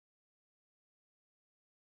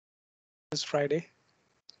this Friday.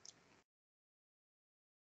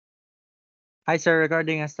 Hi, sir.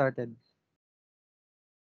 Recording has started.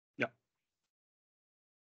 Yeah.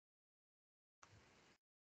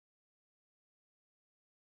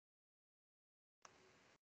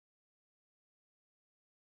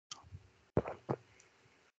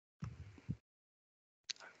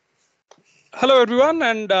 Hello, everyone,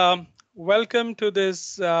 and welcome to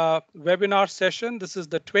this webinar session. This is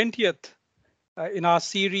the 20th in our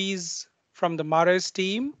series from the Mares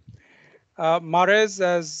team. Mares,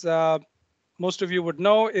 as most of you would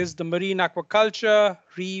know, is the marine aquaculture,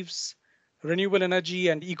 reefs, renewable energy,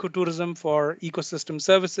 and ecotourism for ecosystem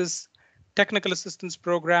services technical assistance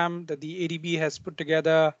program that the ADB has put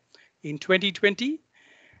together in 2020.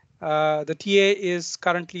 The TA is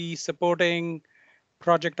currently supporting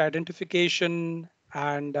project identification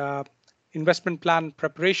and investment plan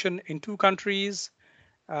preparation in two countries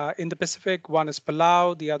in the Pacific. One is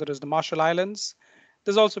Palau, the other is the Marshall Islands.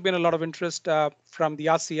 There's also been a lot of interest from the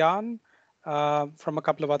ASEAN, from a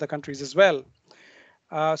couple of other countries as well.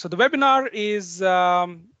 So the webinar is our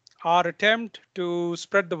attempt to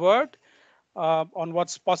spread the word on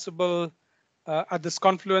what's possible at this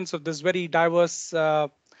confluence of this very diverse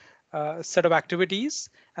set of activities.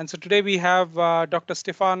 And so today we have Dr.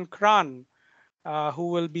 Stefan Kraan, who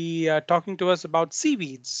will be talking to us about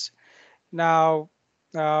seaweeds. Now,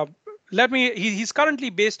 he's currently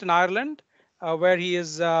based in Ireland, where he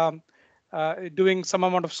is doing some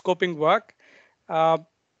amount of scoping work.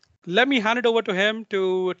 Let me hand it over to him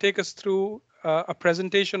to take us through a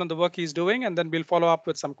presentation on the work he's doing, and then we'll follow up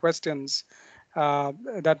with some questions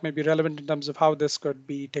that may be relevant in terms of how this could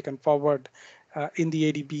be taken forward in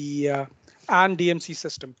the ADB and DMC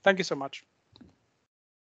system. Thank you so much.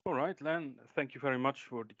 All right, Len, thank you very much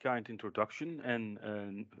for the kind introduction,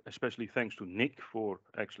 and especially thanks to Nick for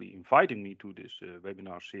actually inviting me to this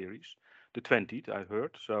webinar series, the 20th, I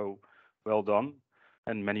heard. So well done,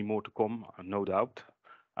 and many more to come, no doubt.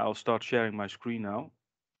 I'll start sharing my screen now,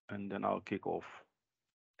 and then I'll kick off.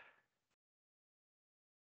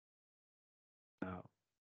 Now,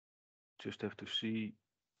 just have to see.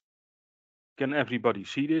 Can everybody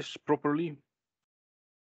see this properly?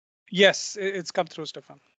 Yes, it's come through,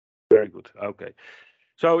 Stefan. Very good. Okay.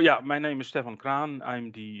 So yeah, my name is Stefan Kraan.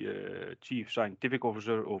 I'm the Chief Scientific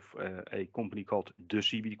Officer of a company called the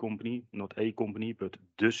Seaweed Company. Not a company, but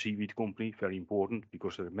the Seaweed Company. Very important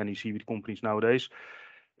because there are many seaweed companies nowadays.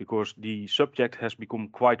 Because the subject has become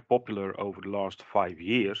quite popular over the last 5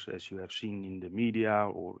 years, as you have seen in the media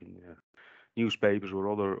or in newspapers or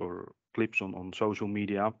other clips on social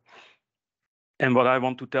media. And what I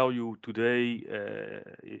want to tell you today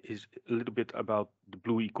is a little bit about the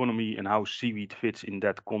blue economy and how seaweed fits in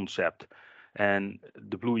that concept. And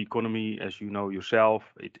the blue economy, as you know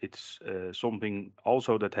yourself, it's something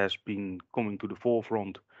also that has been coming to the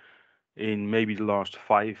forefront in maybe the last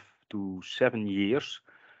 5 to 7 years,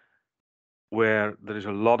 where there is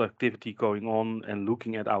a lot of activity going on and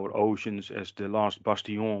looking at our oceans as the last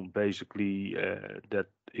bastion, basically, that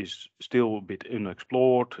is still a bit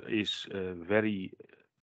unexplored, is very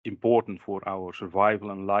important for our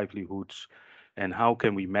survival and livelihoods, and how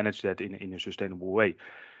can we manage that in a sustainable way.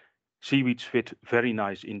 Seaweeds fit very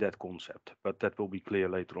nice in that concept, but that will be clear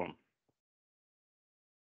later on.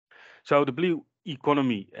 So the blue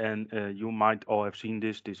economy, and you might all have seen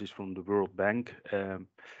this is from the World Bank,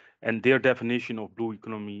 and their definition of blue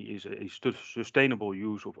economy is a sustainable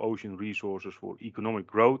use of ocean resources for economic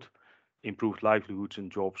growth, improved livelihoods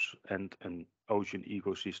and jobs, and an ocean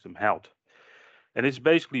ecosystem health. And it's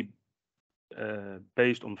basically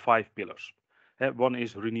based on 5 pillars. One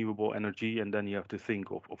is renewable energy, and then you have to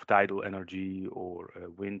think of tidal energy or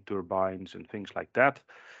wind turbines and things like that.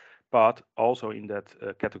 But also in that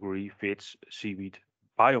category fits seaweed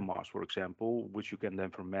biomass, for example, which you can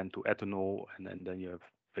then ferment to ethanol, and then you have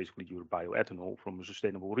basically your bioethanol from a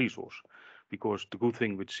sustainable resource. Because the good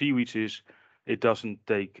thing with seaweeds is it doesn't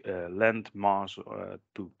take land mass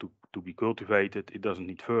to be cultivated. It doesn't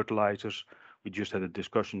need fertilizers. We just had a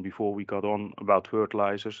discussion before we got on about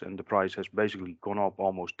fertilizers, and the price has basically gone up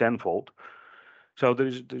almost tenfold. So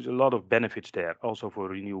there's a lot of benefits there, also for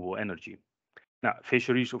renewable energy. Now,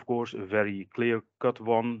 fisheries, of course, a very clear-cut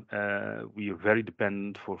one. We are very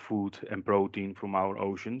dependent for food and protein from our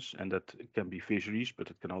oceans, and that can be fisheries, but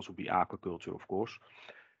it can also be aquaculture, of course,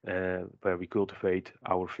 where we cultivate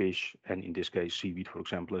our fish, and in this case, seaweed, for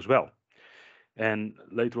example, as well. And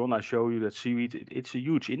later on, I show you that seaweed, it's a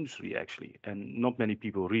huge industry, actually, and not many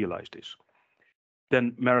people realize this.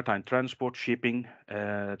 Then maritime transport, shipping,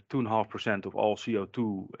 2.5% of all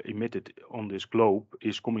CO2 emitted on this globe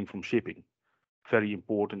is coming from shipping. very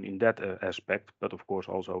important in that aspect, but of course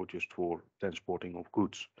also just for transporting of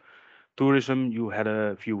goods. Tourism, you had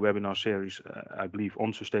a few webinar series, I believe,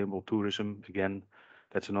 on sustainable tourism. Again,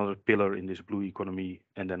 that's another pillar in this blue economy,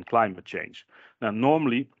 and then climate change. Now,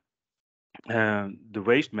 normally, the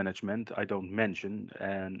waste management I don't mention,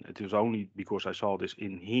 and it is only because I saw this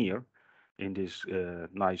in here, in this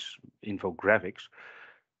nice infographics,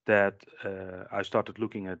 that I started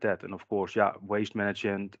looking at that. And of course, yeah, waste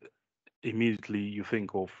management, immediately you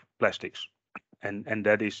think of plastics. And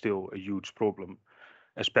that is still a huge problem,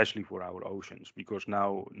 especially for our oceans, because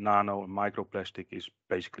now nano and microplastic is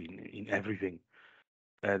basically in everything.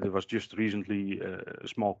 There was just recently a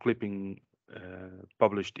small clipping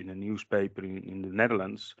published in a newspaper in the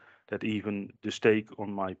Netherlands that even the steak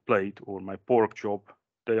on my plate or my pork chop,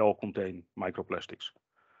 they all contain microplastics,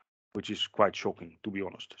 which is quite shocking, to be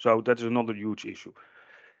honest. So that is another huge issue.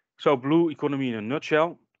 So blue economy in a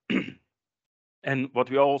nutshell. And what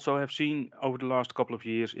we also have seen over the last couple of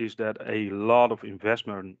years is that a lot of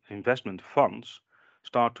investment funds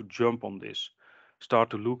start to jump on this, start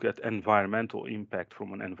to look at environmental impact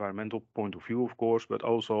from an environmental point of view, of course, but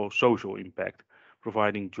also social impact,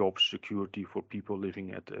 providing jobs, security for people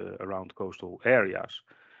living at around coastal areas.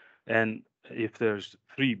 And if there's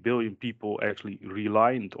 3 billion people actually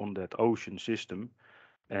reliant on that ocean system,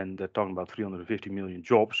 and they're talking about 350 million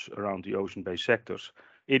jobs around the ocean-based sectors,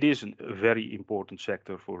 it is a very important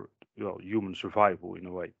sector for, well, human survival in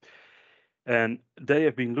a way. And they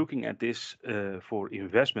have been looking at this for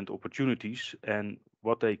investment opportunities, and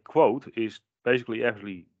what they quote is basically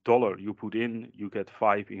every dollar you put in, you get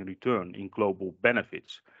 5 in return in global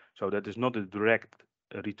benefits. So that is not a direct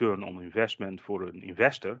return on investment for an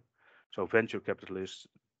investor. So venture capitalists,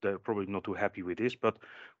 they're probably not too happy with this, but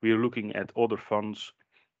we are looking at other funds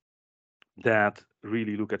that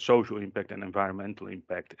really look at social impact and environmental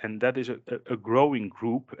impact. And that is a growing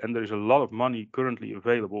group, and there is a lot of money currently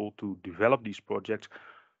available to develop these projects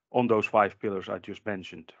on those 5 pillars I just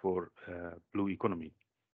mentioned for blue economy.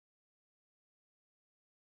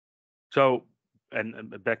 So,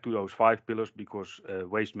 and back to those 5 pillars, because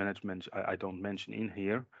waste management I don't mention in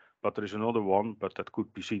here, but there is another one, but that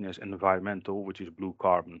could be seen as environmental, which is blue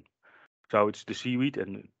carbon. So it's the seaweed,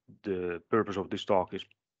 and the purpose of this talk is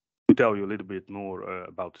to tell you a little bit more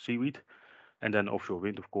about the seaweed, and then offshore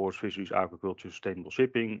wind, of course, fisheries, agriculture, sustainable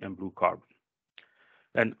shipping, and blue carbon.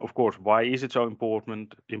 And of course, why is it so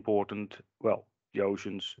important? Well, the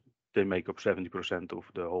oceans, they make up 70% of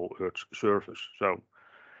the whole Earth's surface. So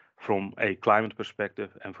from a climate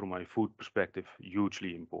perspective and from a food perspective,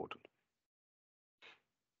 hugely important.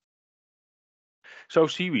 So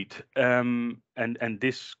seaweed, and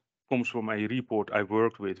this comes from a report I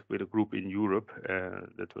worked with a group in Europe,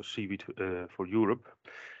 that was Seaweed for Europe.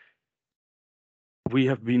 We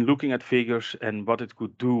have been looking at figures and what it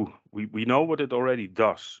could do. We know what it already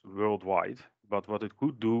does worldwide, but what it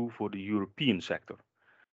could do for the European sector.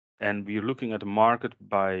 And we're looking at a market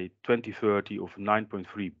by 2030 of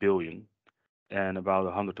 9.3 billion and about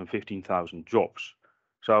 115,000 jobs.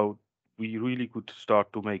 So we really could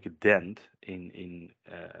start to make a dent in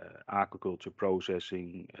agriculture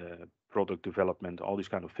processing, product development, all these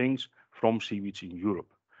kind of things from seaweeds in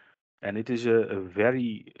Europe. And it is a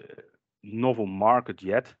very novel market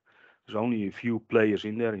yet. There's only a few players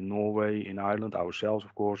in there in Norway, in Ireland, ourselves,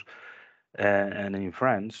 of course, and in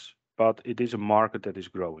France, but it is a market that is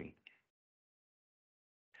growing.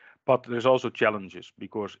 But there's also challenges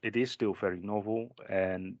because it is still very novel,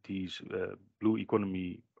 and these blue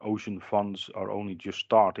economy ocean funds are only just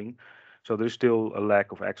starting. So there's still a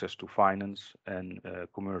lack of access to finance and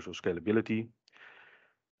commercial scalability.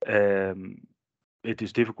 It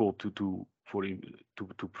is difficult to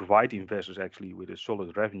provide investors actually with a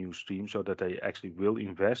solid revenue stream so that they actually will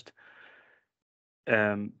invest.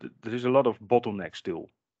 There is a lot of bottlenecks still,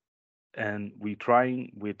 and we're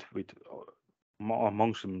trying with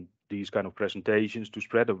amongst them these kind of presentations to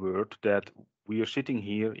spread the word that we are sitting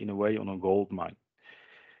here in a way on a gold mine.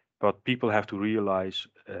 But people have to realize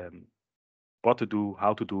what to do,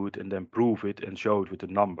 how to do it, and then prove it and show it with the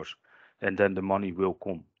numbers, and then the money will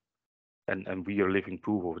come. And we are living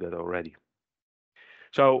proof of that already.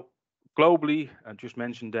 So globally, I just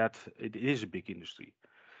mentioned that it is a big industry.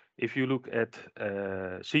 If you look at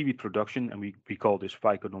seaweed production, and we call this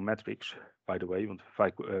phyconometrics, by the way, and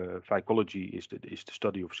phycology is the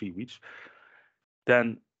study of seaweeds,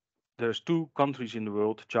 then there's 2 countries in the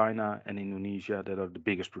world, China and Indonesia, that are the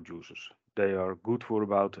biggest producers. They are good for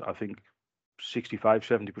about, I think,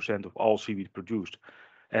 65-70% of all seaweed produced.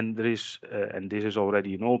 And there is, and this is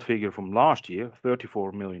already an old figure from last year,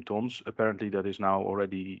 34 million tons. Apparently, that is now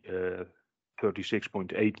already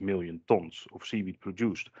 36.8 million tons of seaweed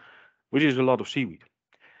produced, which is a lot of seaweed.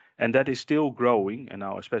 And that is still growing, and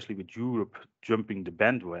now especially with Europe jumping the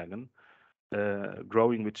bandwagon,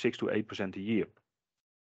 growing with 6 to 8% a year.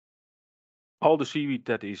 All the seaweed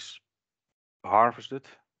that is harvested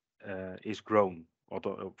is grown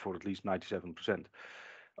for at least 97%.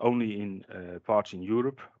 Only in parts in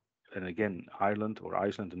Europe, and again Ireland or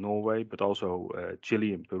Iceland and Norway, but also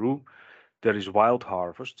Chile and Peru, there is wild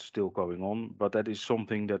harvest still going on, but that is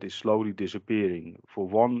something that is slowly disappearing. For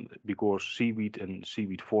one, because seaweed and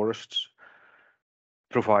seaweed forests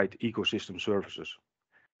provide ecosystem services.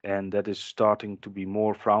 And that is starting to be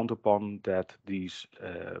more frowned upon, that these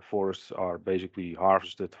forests are basically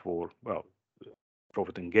harvested for, well,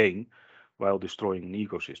 profit and gain while destroying an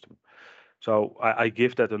ecosystem. So I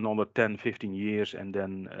give that another 10, 15 years, and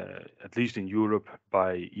then at least in Europe,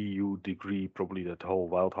 by EU decree, probably that whole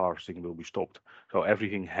wild harvesting will be stopped. So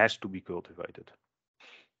everything has to be cultivated.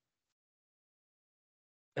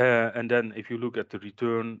 And then if you look at the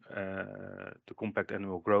return, the compact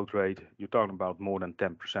annual growth rate, you're talking about more than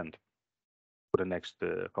 10% for the next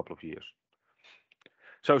couple of years.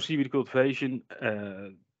 So seaweed cultivation,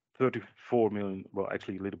 34 million, well,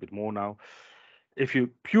 actually a little bit more now. If you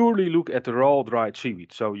purely look at the raw dried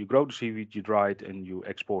seaweed, so you grow the seaweed, you dry it, and you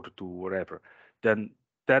export it to wherever, then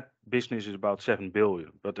that business is about 7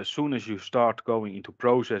 billion. But as soon as you start going into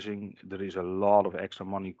processing, there is a lot of extra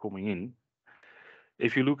money coming in.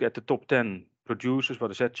 If you look at the top 10 producers,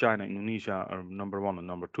 what I said, China, Indonesia are number 1 and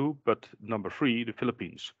number 2, but number 3, the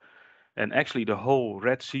Philippines. And actually, the whole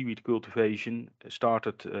red seaweed cultivation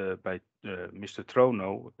started by Mr.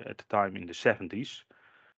 Trono at the time in the 70s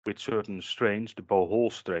with certain strains, the Bohol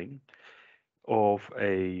strain, of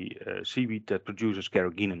a seaweed that produces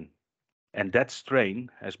carrageenan. And that strain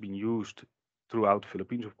has been used throughout the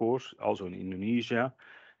Philippines, of course, also in Indonesia,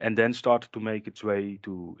 and then started to make its way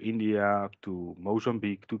to India, to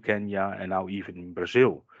Mozambique, to Kenya, and now even in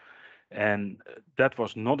Brazil. And that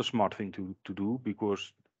was not a smart thing to do,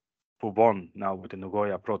 because for one, now with the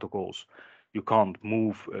Nagoya protocols, you can't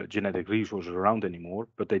move genetic resources around anymore,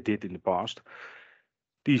 but they did in the past.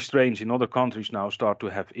 These strains in other countries now start to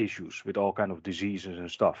have issues with all kind of diseases and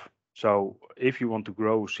stuff. So if you want to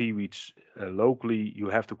grow seaweeds locally, you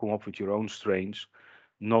have to come up with your own strains,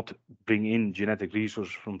 not bring in genetic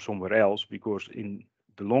resources from somewhere else, because in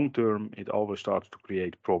the long term, it always starts to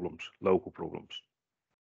create problems, local problems.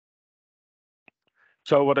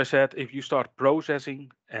 So what I said, if you start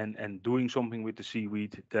processing and doing something with the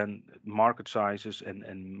seaweed, then market sizes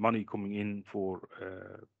and money coming in for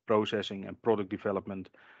processing and product development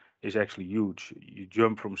is actually huge. You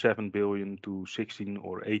jump from 7 billion to 16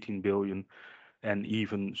 or 18 billion, and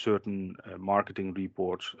even certain marketing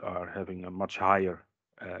reports are having a much higher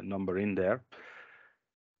number in there.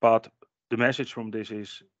 But the message from this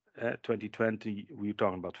is 2020, we're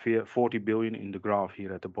talking about 40 billion in the graph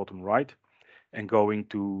here at the bottom right, and going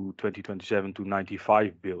to 2027 to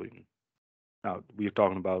 95 billion. Now, we are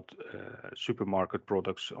talking about supermarket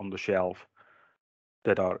products on the shelf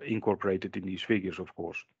that are incorporated in these figures, of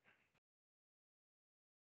course.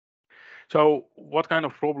 So what kind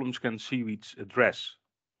of problems can seaweeds address?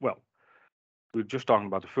 Well, we're just talking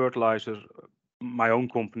about the fertilizer. My own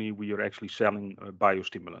company, we are actually selling a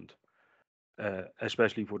biostimulant,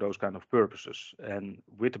 especially for those kind of purposes. And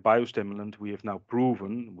with the biostimulant, we have now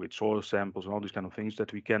proven with soil samples and all these kind of things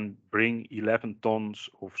that we can bring 11 tons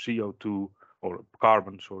of CO2 or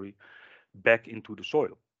carbon, sorry, back into the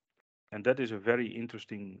soil. And that is a very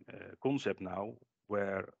interesting concept now,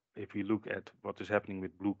 where if we look at what is happening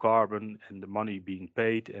with blue carbon and the money being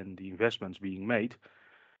paid and the investments being made,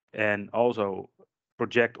 and also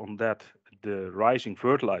project on that the rising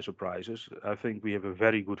fertilizer prices, I think we have a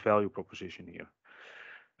very good value proposition here.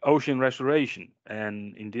 Ocean restoration,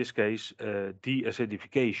 and in this case,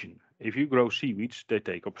 de-acidification. If you grow seaweeds, they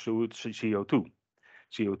take up CO2.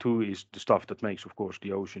 CO2 is the stuff that makes, of course,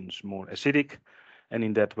 the oceans more acidic, and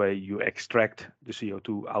in that way you extract the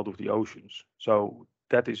CO2 out of the oceans. So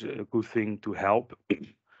that is a good thing to help,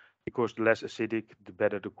 because the less acidic, the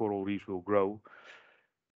better the coral reefs will grow.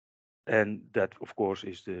 And that, of course,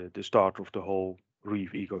 is the start of the whole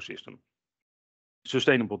reef ecosystem.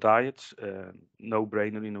 Sustainable diets, no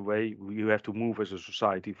brainer in a way. We have to move as a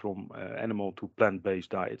society from animal to plant-based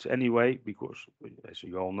diets anyway, because as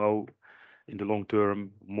you all know, in the long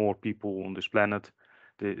term, more people on this planet,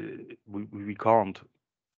 we can't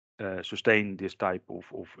sustain this type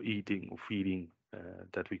of eating or feeding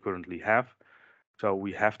that we currently have. So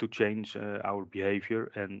we have to change our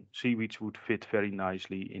behavior, and seaweeds would fit very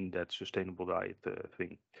nicely in that sustainable diet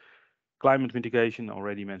thing. Climate mitigation,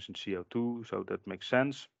 already mentioned CO2, so that makes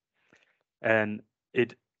sense. And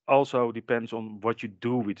it also depends on what you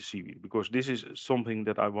do with the seaweed, because this is something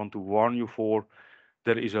that I want to warn you for.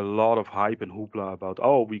 There is a lot of hype and hoopla about,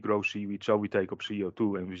 oh, we grow seaweed, so we take up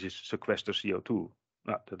CO2 and we just sequester CO2.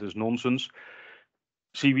 No, that is nonsense.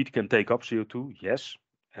 Seaweed can take up CO2, yes,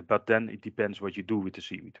 but then it depends what you do with the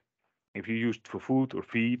seaweed. If you use it for food or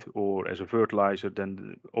feed or as a fertilizer,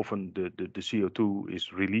 then often the CO2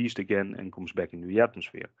 is released again and comes back into the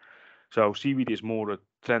atmosphere. So seaweed is more a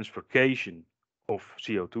transfercation of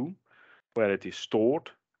CO2, where it is stored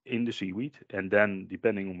in the seaweed. And then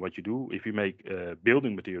depending on what you do, if you make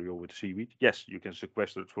building material with seaweed, yes, you can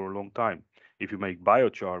sequester it for a long time. If you make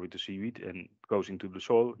biochar with the seaweed and it goes into the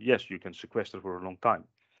soil, yes, you can sequester for a long time.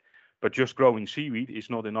 But just growing seaweed is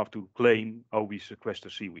not enough to claim, oh, we sequester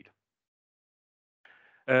seaweed.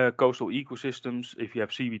 Coastal ecosystems, if you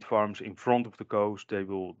have seaweed farms in front of the coast, they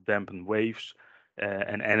will dampen waves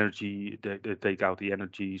and energy. They take out the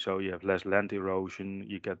energy, so you have less land erosion.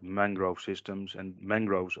 You get mangrove systems, and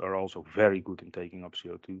mangroves are also very good in taking up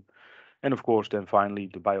CO2. And of course, then finally,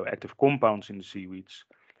 the bioactive compounds in the seaweeds,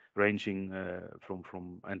 ranging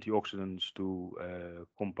from antioxidants to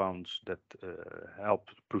compounds that help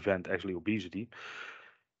prevent actually obesity.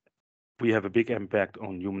 We have a big impact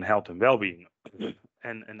on human health and well-being.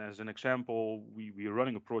 And as an example, we are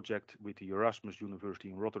running a project with the Erasmus University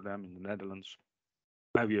in Rotterdam in the Netherlands,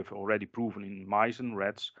 where we have already proven in mice and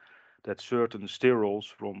rats that certain sterols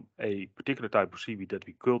from a particular type of seaweed that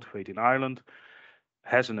we cultivate in Ireland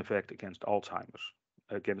has an effect against Alzheimer's,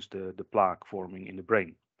 against the plaque forming in the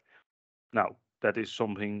brain. Now, that is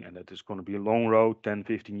something, and that is going to be a long road, 10,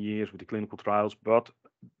 15 years with the clinical trials, but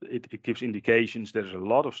it gives indications there's a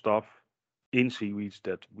lot of stuff in seaweeds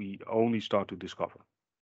that we only start to discover.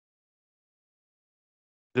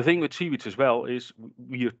 The thing with seaweeds as well is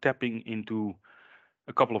we are tapping into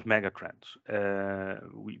a couple of mega trends.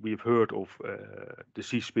 We've heard of the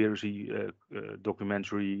Seaspiracy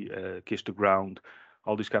documentary, Kiss the Ground,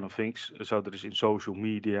 all these kind of things. So there is in social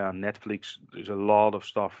media, Netflix, there's a lot of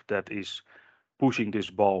stuff that is pushing this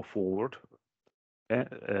ball forward.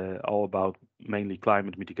 All about mainly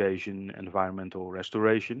climate mitigation, environmental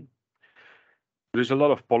restoration. There is a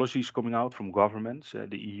lot of policies coming out from governments,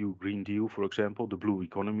 the EU Green Deal, for example, the blue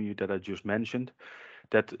economy that I just mentioned,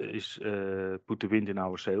 that is put the wind in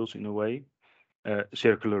our sails in a way.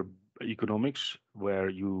 Circular economics, where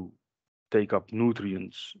you take up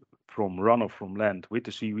nutrients from runoff from land with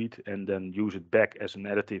the seaweed and then use it back as an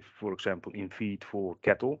additive, for example, in feed for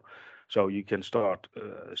cattle. So you can start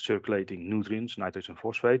circulating nutrients, nitrates and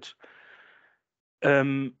phosphates. A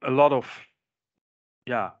lot of,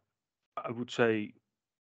 yeah, I would say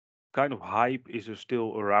kind of hype is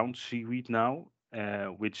still around seaweed now,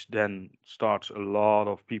 which then starts a lot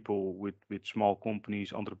of people with small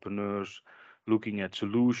companies, entrepreneurs looking at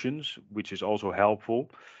solutions, which is also helpful.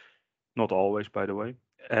 Not always, by the way.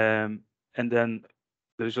 And then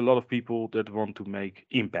there is a lot of people that want to make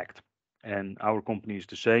impact. And our company is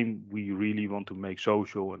the same. We really want to make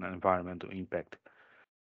social and environmental impact.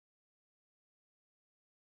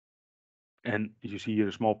 And you see here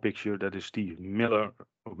a small picture that is Steve Meller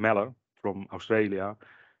from Australia.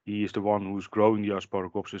 He is the one who's growing the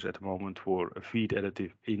Asparagopsis at the moment for a feed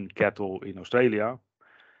additive in cattle in Australia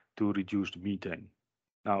to reduce the methane.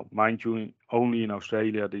 Now, mind you, only in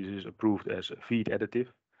Australia this is approved as a feed additive.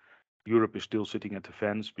 Europe is still sitting at the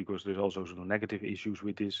fence because there's also some negative issues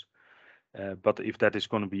with this. But if that is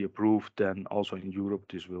going to be approved, then also in Europe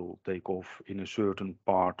this will take off in a certain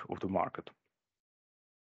part of the market.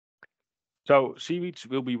 So seaweeds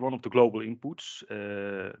will be one of the global inputs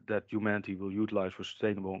that humanity will utilize for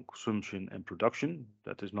sustainable consumption and production.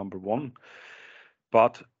 That is number one.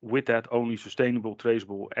 But with that, only sustainable,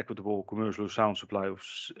 traceable, equitable, commercially sound supply of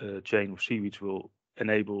chain of seaweeds will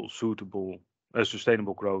enable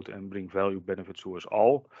sustainable growth and bring value benefits to us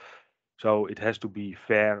all. So it has to be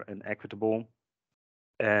fair and equitable,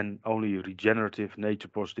 and only regenerative, nature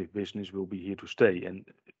positive business will be here to stay. And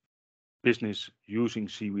business using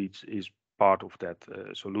seaweeds is part of that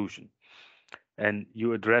solution. And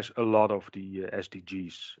you address a lot of the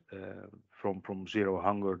SDGs from zero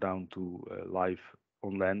hunger down to life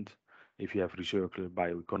on land, if you have recircular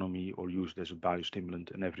bioeconomy or use it as a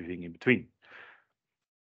biostimulant and everything in between.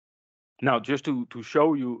 Now, just to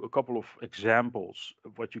show you a couple of examples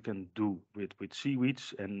of what you can do with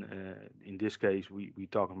seaweeds, and in this case, we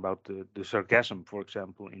talking about the sargassum, for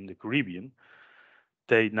example, in the Caribbean.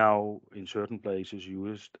 They now, in certain places,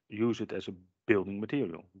 use it as a building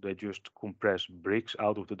material. They just compress bricks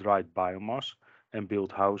out of the dried biomass and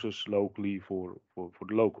build houses locally for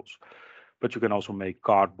the locals. But you can also make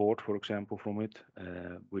cardboard, for example, from it,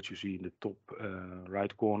 which you see in the top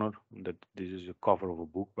right corner. That this is a cover of a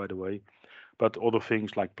book, by the way. But other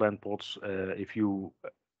things like plant pots, if you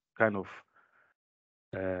kind of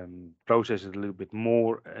process it a little bit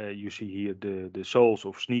more, you see here the soles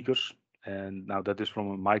of sneakers. And now that is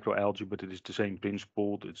from a microalgae, but it is the same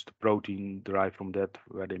principle. It's the protein derived from that,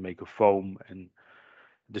 where they make a foam, and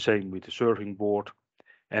the same with the surfing board.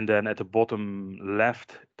 And then at the bottom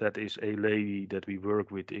left, that is a lady that we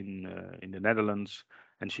work with in the Netherlands,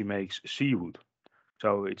 and she makes seaweed.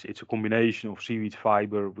 So it's a combination of seaweed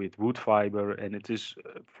fiber with wood fiber, and it is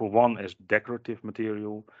for one as decorative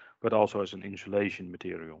material, but also as an insulation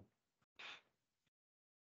material.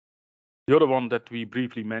 The other one that we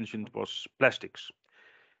briefly mentioned was plastics,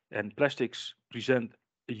 and plastics present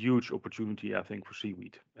a huge opportunity, I think, for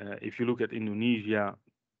seaweed. If you look at Indonesia,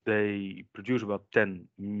 they produce about 10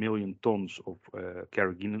 million tons of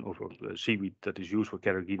carrageenan, of seaweed that is used for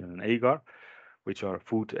carrageenan and agar, which are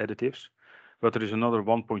food additives. But there is another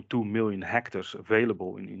 1.2 million hectares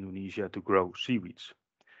available in Indonesia to grow seaweeds.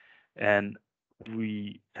 And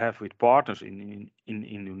we have with partners in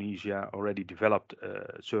Indonesia already developed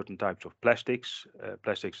certain types of plastics,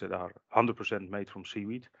 plastics that are 100% made from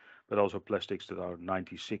seaweed, but also plastics that are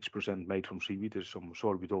 96% made from seaweed. There's some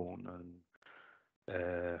sorbitol and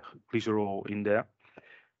glycerol in there,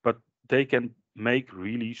 but they can make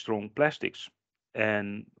really strong plastics.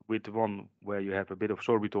 And with the one where you have a bit of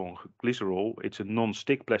sorbitol and glycerol, it's a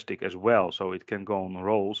non-stick plastic as well, so it can go on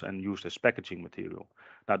rolls and used as packaging material.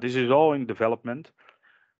 Now, this is all in development,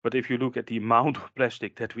 but if you look at the amount of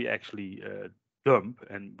plastic that we actually dump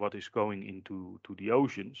and what is going into the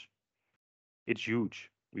oceans, it's huge.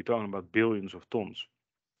 We're talking about billions of tons.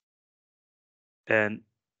 And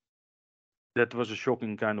that was a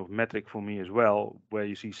shocking kind of metric for me as well, where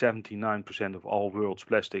you see 79% of all world's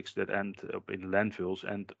plastics that end up in landfills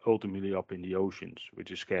and ultimately up in the oceans,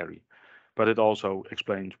 which is scary. But it also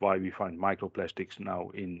explains why we find microplastics now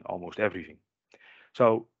in almost everything.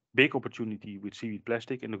 So big opportunity with seaweed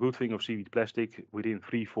plastic. And the good thing of seaweed plastic, within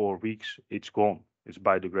 3-4 weeks, it's gone. It's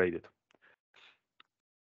biodegraded.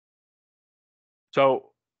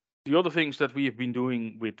 So the other things that we have been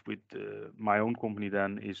doing with my own company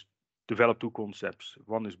then is develop two concepts.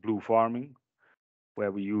 One is blue farming,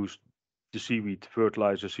 where we use the seaweed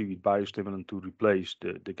fertilizer, seaweed biostimulant to replace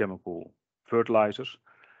the chemical fertilizers.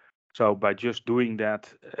 So by just doing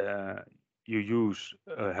that, you use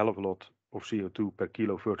a hell of a lot of CO2 per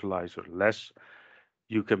kilo fertilizer less.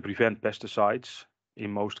 You can prevent pesticides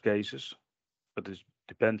in most cases, but it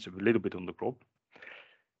depends a little bit on the crop.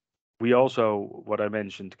 We also, what I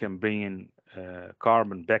mentioned, can bring in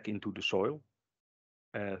carbon back into the soil,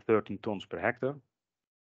 13 tons per hectare.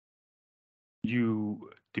 You,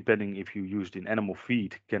 depending if you use it in animal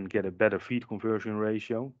feed, can get a better feed conversion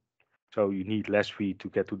ratio. So you need less feed to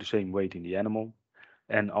get to the same weight in the animal.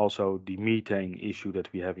 And also the methane issue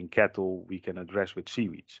that we have in cattle, we can address with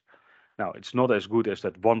seaweeds. Now, it's not as good as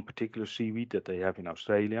that one particular seaweed that they have in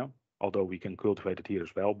Australia, although we can cultivate it here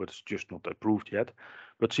as well, but it's just not approved yet.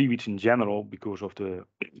 But seaweeds in general, because of the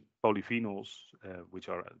polyphenols, which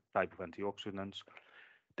are a type of antioxidants,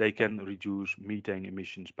 they can reduce methane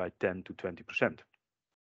emissions by 10 to 20%.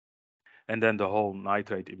 And then the whole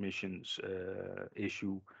nitrate emissions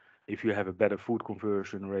issue, if you have a better food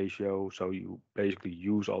conversion ratio, so you basically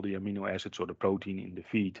use all the amino acids or the protein in the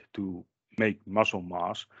feed to make muscle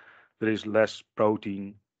mass, there is less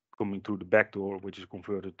protein coming through the back door, which is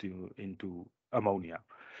converted into ammonia.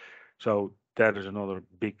 So that is another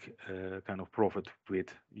big kind of profit with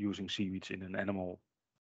using seaweeds in an animal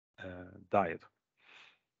diet.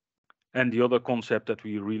 And the other concept that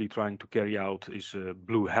we're really trying to carry out is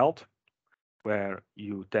blue health, where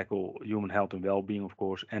you tackle human health and well-being, of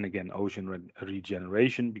course, and again, ocean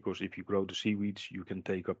regeneration, because if you grow the seaweeds, you can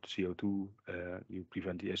take up the CO2, you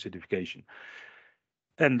prevent the acidification.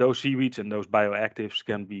 And those seaweeds and those bioactives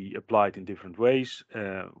can be applied in different ways.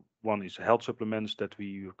 One is health supplements that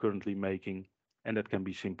we are currently making, and that can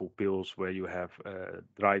be simple pills where you have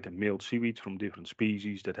dried and milled seaweeds from different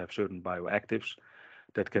species that have certain bioactives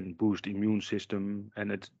that can boost the immune system.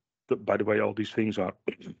 And it's, by the way, all these things are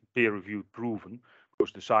peer-reviewed, proven,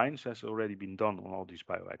 because the science has already been done on all these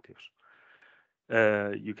bioactives.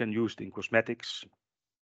 You can use it in cosmetics.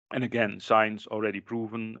 And again, science already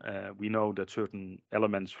proven. We know that certain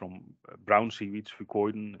elements from brown seaweeds,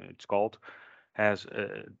 fucoiden it's called, has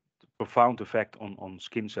a profound effect on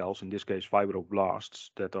skin cells, in this case fibroblasts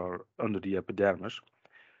that are under the epidermis.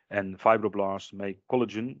 And fibroblasts make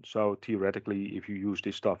collagen. So theoretically, if you use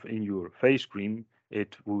this stuff in your face cream,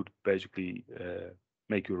 it would basically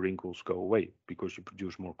make your wrinkles go away because you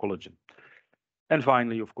produce more collagen. And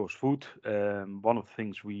finally, of course, food. One of the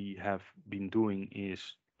things we have been doing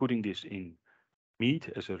is putting this in meat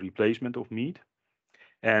as a replacement of meat.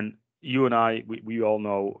 And you and I, we all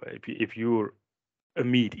know if you're a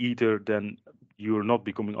meat eater, then you're not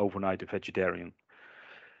becoming overnight a vegetarian.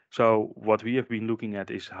 So what we have been looking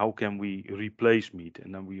at is how can we replace meat?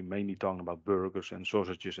 And then we're mainly talking about burgers and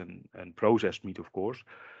sausages and processed meat, of course.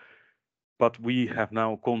 But we have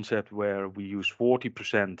now a concept where we use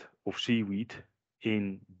 40% of seaweed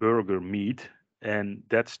in burger meat, and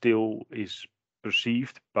that still is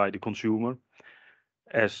perceived by the consumer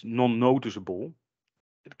as non-noticeable,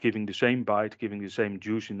 giving the same bite, giving the same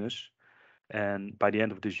juiciness. And by the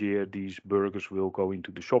end of this year, these burgers will go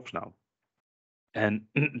into the shops now. And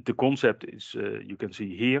the concept is, you can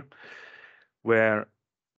see here, where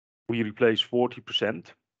we replace 40%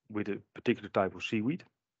 with a particular type of seaweed.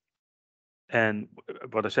 And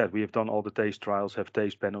what I said, we have done all the taste trials, have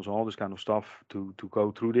taste panels, all this kind of stuff to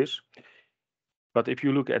go through this. But if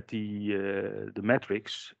you look at the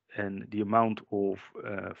metrics and the amount of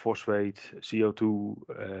phosphate,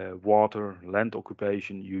 CO2, water, land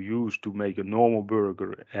occupation you use to make a normal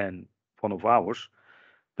burger and one of ours,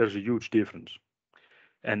 there's a huge difference.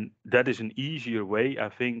 And that is an easier way, I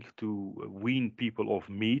think, to wean people off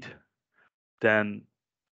meat than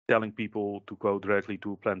telling people to go directly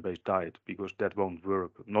to a plant-based diet, because that won't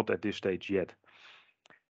work, not at this stage yet.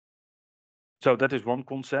 So that is one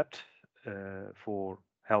concept for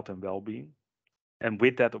health and well-being. And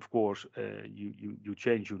with that, of course, you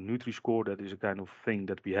change your Nutri-Score. That is a kind of thing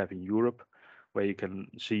that we have in Europe, where you can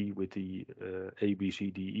see with the A, B,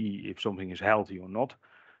 C, D, E if something is healthy or not.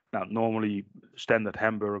 Now, normally standard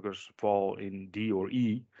hamburgers fall in D or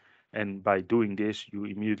E, and by doing this, you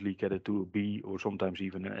immediately get it to a B or sometimes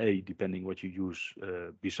even an A, depending what you use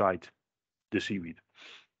beside the seaweed.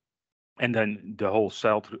 And then the whole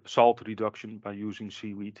salt reduction by using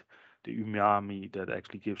seaweed, the umami that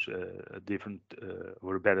actually gives a different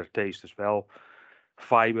or a better taste as well.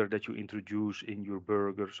 Fiber that you introduce in your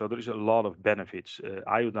burger. So there is a lot of benefits.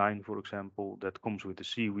 Iodine, for example, that comes with the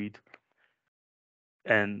seaweed.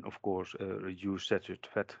 And of course, reduced saturated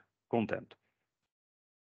fat content.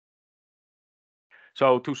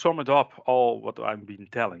 So to sum it up, all what I've been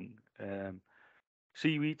telling,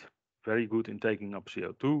 seaweed, very good in taking up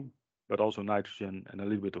CO2, but also nitrogen and a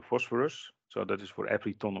little bit of phosphorus. So that is for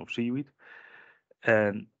every ton of seaweed.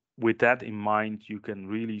 And with that in mind, you can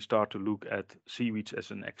really start to look at seaweeds as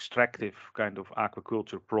an extractive kind of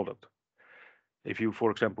aquaculture product. If you, for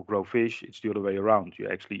example, grow fish, it's the other way around. You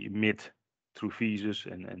actually emit through feces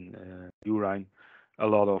and urine a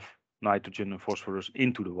lot of nitrogen and phosphorus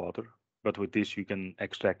into the water. But with this, you can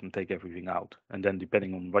extract and take everything out. And then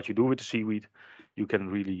depending on what you do with the seaweed, you can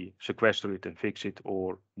really sequester it and fix it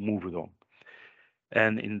or move it on.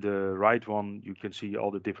 And in the right one, you can see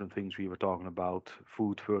all the different things we were talking about: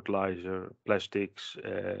 food, fertilizer, plastics,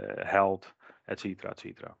 health, etc.,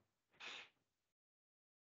 etc.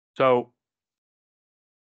 So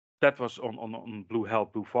that was on blue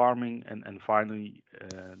health, blue farming, and finally,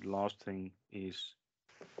 the last thing is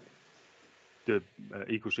the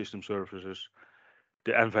ecosystem services,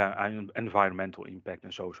 the environmental impact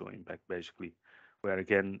and social impact, basically, where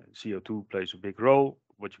again CO2 plays a big role.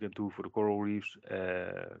 What you can do for the coral reefs,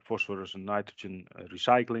 phosphorus and nitrogen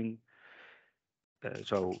recycling,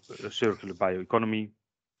 so circular bioeconomy,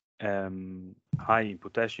 high in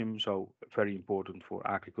potassium, so very important for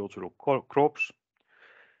agricultural crops.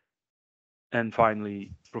 And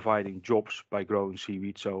finally, providing jobs by growing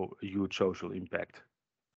seaweed, so a huge social impact.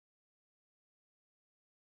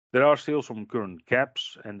 There are still some current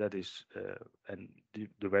gaps, and that is, and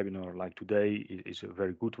the webinar like today is a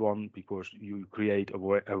very good one, because you create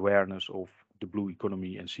awareness of the blue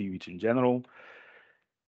economy and seaweeds in general.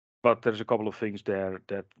 But there's a couple of things there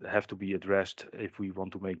that have to be addressed if we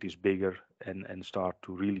want to make this bigger and start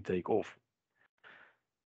to really take off.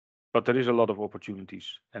 But there is a lot of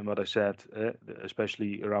opportunities. And what I said,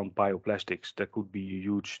 especially around bioplastics, that could be a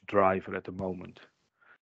huge driver at the moment.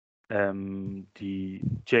 The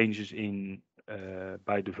changes in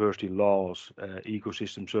biodiversity laws,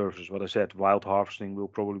 ecosystem services, what I said, wild harvesting will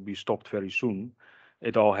probably be stopped very soon.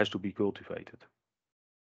 It all has to be cultivated.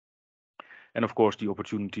 And of course, the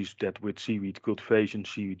opportunities that with seaweed cultivation,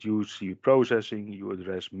 seaweed use, seaweed processing, you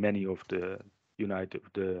address many of the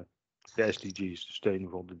SDGs,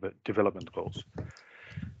 Sustainable Development Goals.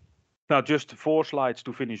 Now, just 4 slides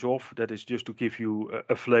to finish off. That is just to give you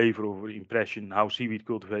a flavor of an impression how seaweed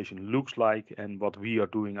cultivation looks like and what we are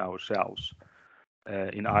doing ourselves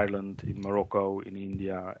in Ireland, in Morocco, in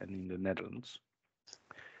India, and in the Netherlands.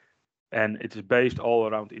 And it is based all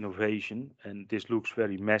around innovation. And this looks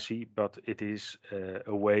very messy, but it is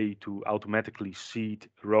a way to automatically seed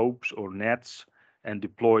ropes or nets and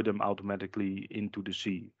deploy them automatically into the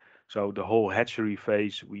sea. So the whole hatchery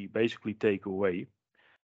phase we basically take away.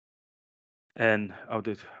 And I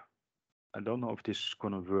don't know if this is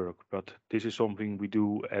going to work, but this is something we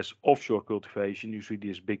do as offshore cultivation. You see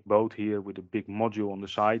this big boat here with a big module on the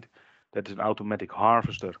side. That is an automatic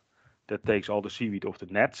harvester that takes all the seaweed off the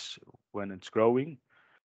nets when it's growing.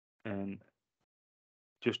 And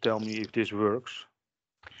just tell me if this works.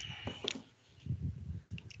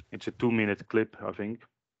 It's a 2-minute clip, I think.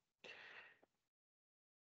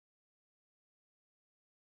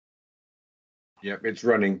 Yep, it's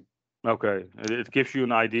running. Okay, it gives you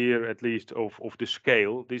an idea at least of the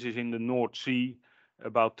scale. This is in the North Sea,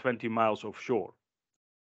 about 20 miles offshore.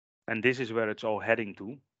 And this is where it's all heading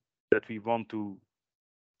to, that we want to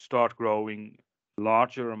start growing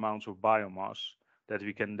larger amounts of biomass that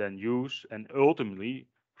we can then use and ultimately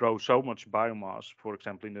grow so much biomass, for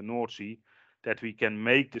example, in the North Sea, that we can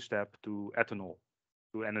make the step to ethanol,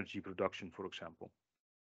 to energy production, for example.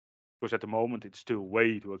 Because at the moment it's still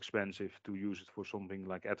way too expensive to use it for something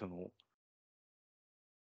like ethanol.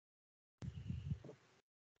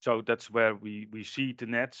 So that's where we see the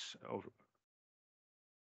nets of,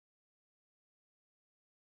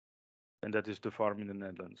 and that is the farm in the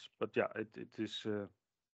Netherlands. But yeah, it is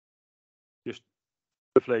just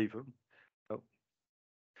the flavor.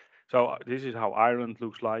 So this is how Ireland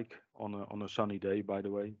looks like on a sunny day, by the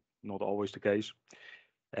way, not always the case.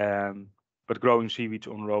 But growing seaweeds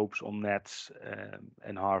on ropes, on nets,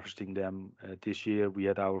 and harvesting them. This year we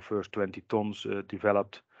had our first 20 tons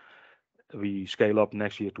developed. We scale up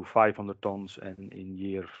next year to 500 tons, and in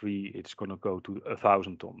year 3 it's going to go to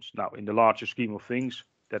 1,000 tons. Now, in the larger scheme of things,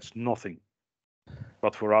 that's nothing.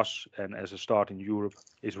 But for us, and as a start in Europe,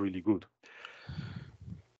 is really good.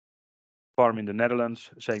 Farm in the Netherlands,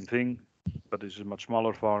 same thing, but this is a much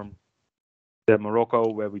smaller farm. Then Morocco,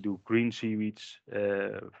 where we do green seaweeds,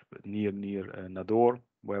 near Nador,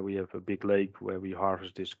 where we have a big lake where we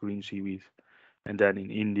harvest this green seaweed. And then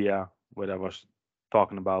in India, where I was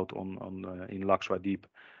talking about in Lakswadweep,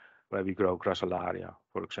 where we grow Gracilaria,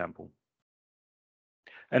 for example.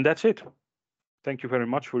 And that's it. Thank you very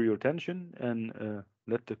much for your attention, and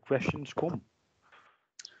let the questions come.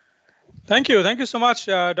 Thank you so much,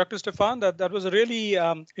 Dr. Stefan. That was a really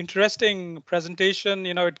interesting presentation.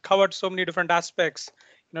 It covered so many different aspects.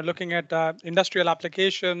 Looking at industrial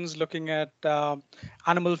applications, looking at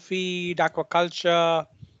animal feed, aquaculture,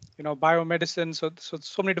 biomedicine.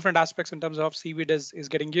 So many different aspects in terms of how seaweed is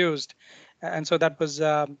getting used, and so that was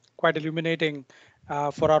quite illuminating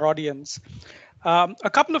for our audience. A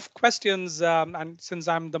couple of questions, and since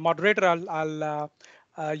I'm the moderator, I'll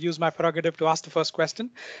use my prerogative to ask the first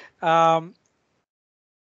question. One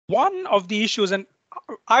of the issues, and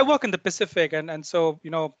I work in the Pacific, and so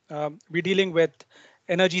we're dealing with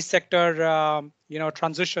energy sector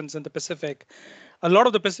transitions in the Pacific. A lot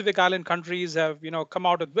of the Pacific Island countries have come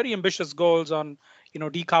out with very ambitious goals on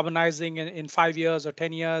decarbonizing in 5 years or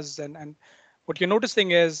 10 years, and what you're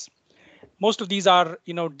noticing is most of these are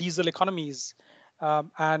diesel economies.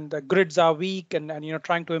 And the grids are weak, and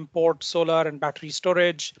trying to import solar and battery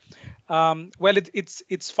storage. Well,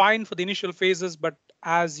 it's fine for the initial phases, but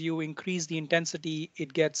as you increase the intensity,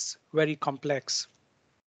 it gets very complex.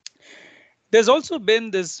 There's also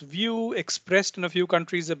been this view expressed in a few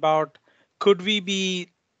countries about could we be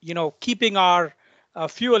keeping our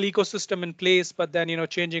fuel ecosystem in place, but then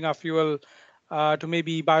changing our fuel to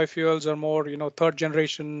maybe biofuels or more third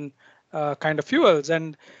generation kind of fuels.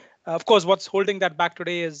 And of course, what's holding that back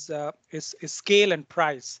today is scale and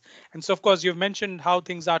price. And so, of course, you've mentioned how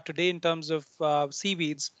things are today in terms of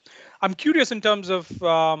seaweeds. I'm curious in terms of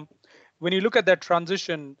when you look at that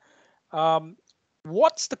transition,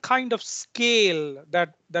 what's the kind of scale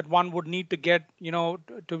that one would need to get,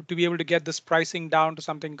 to be able to get this pricing down to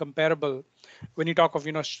something comparable when you talk of,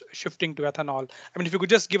 shifting to ethanol? I mean, if you could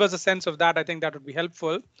just give us a sense of that, I think that would be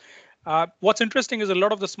helpful. What's interesting is a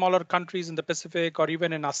lot of the smaller countries in the Pacific or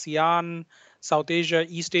even in ASEAN, South Asia,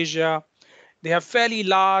 East Asia, they have fairly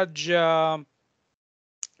large,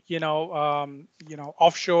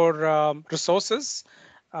 offshore resources,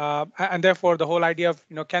 and therefore the whole idea of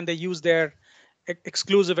can they use their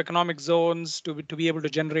exclusive economic zones to be able to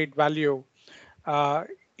generate value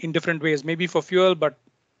in different ways, maybe for fuel, but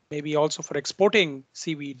maybe also for exporting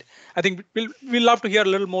seaweed. I think we'll love to hear a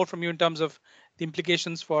little more from you in terms of the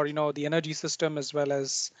implications for the energy system as well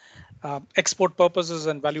as export purposes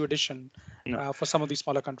and value addition for some of these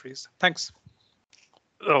smaller countries. Thanks.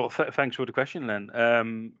 Oh, thanks for the question,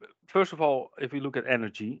 Len. First of all, if we look at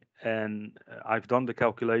energy, and I've done the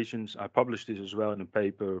calculations, I published this as well in a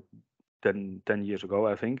paper 10 years ago,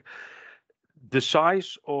 I think. The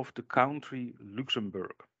size of the country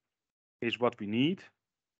Luxembourg is what we need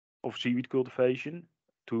of seaweed cultivation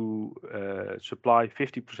to supply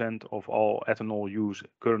 50% of all ethanol use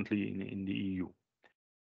currently in the EU.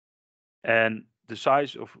 And the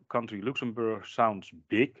size of country Luxembourg sounds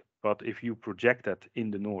big, but if you project that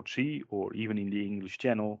in the North Sea or even in the English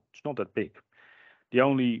Channel, it's not that big. The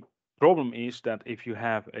only problem is that if you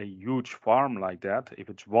have a huge farm like that, if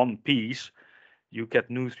it's one piece, you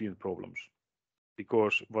get nutrient problems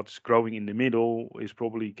because what's growing in the middle is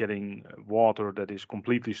probably getting water that is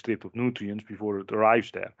completely stripped of nutrients before it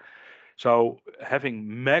arrives there. So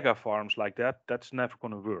having mega farms like that, that's never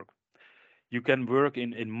going to work. You can work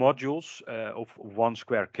in modules of 1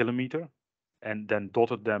 square kilometer and then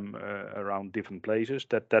dotted them around different places.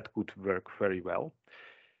 That could work very well.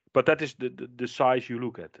 But that is the size you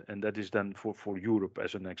look at, and that is then for Europe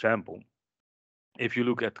as an example. If you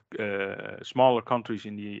look at smaller countries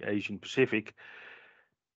in the Asian Pacific,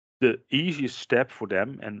 the easiest step for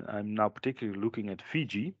them, and I'm now particularly looking at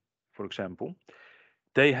Fiji, for example,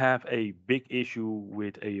 they have a big issue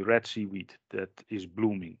with a red seaweed that is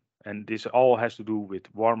blooming. And this all has to do with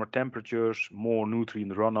warmer temperatures, more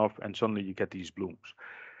nutrient runoff, and suddenly you get these blooms.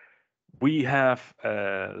 We have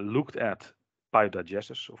looked at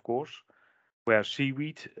biodigesters, of course, where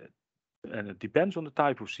seaweed, and it depends on the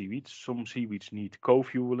type of seaweed. Some seaweeds need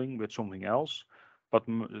co-fueling with something else, but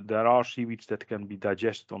there are seaweeds that can be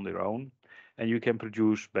digested on their own, and you can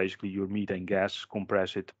produce basically your methane gas,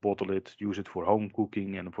 compress it, bottle it, use it for home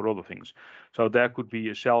cooking and for other things. So there could be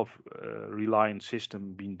a self-reliant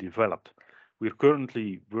system being developed. We're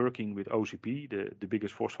currently working with OCP, the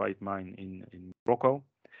biggest phosphate mine in Morocco,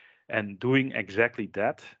 and doing exactly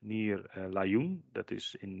that near Layoun, that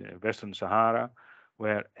is in Western Sahara,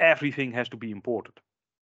 where everything has to be imported,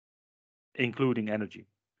 including energy.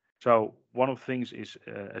 So one of the things is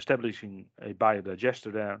establishing a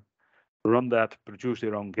biodigester there, run that, produce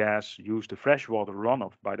their own gas, use the freshwater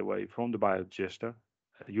runoff, by the way, from the biodigester,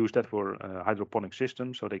 use that for hydroponic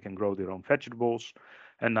systems so they can grow their own vegetables.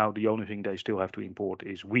 And now the only thing they still have to import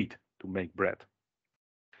is wheat to make bread.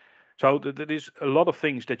 So there is a lot of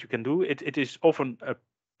things that you can do. It is often a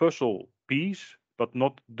puzzle piece, but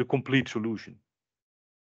not the complete solution.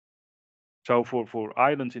 So for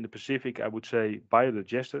islands in the Pacific, I would say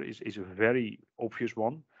biodigester is a very obvious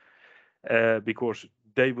one because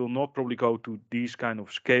they will not probably go to these kind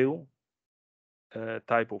of scale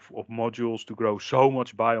type of modules to grow so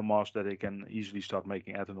much biomass that they can easily start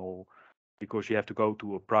making ethanol, because you have to go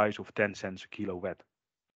to a price of 10 cents a kilowatt.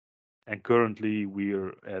 And currently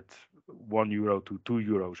we're at €1 to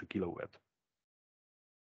 €2 a kilowatt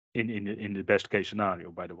in the best case scenario,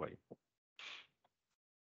 by the way.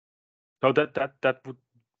 So that would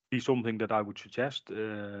be something that I would suggest,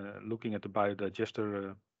 looking at the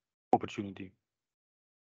biodigester opportunity.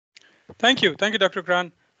 Thank you, Dr.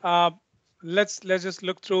 Kraan. Let's just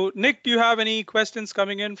look through. Nick, do you have any questions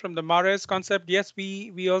coming in from the Mares concept? Yes,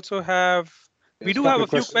 we also have. We There's do a couple have a of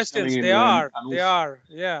few questions coming questions. in, They Len, are. and They also- are.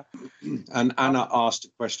 Yeah. And Anna asked a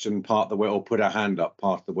question part of the way, or put her hand up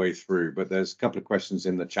part of the way through, but there's a couple of questions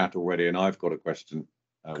in the chat already, and I've got a question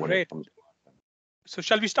when it Great. comes. So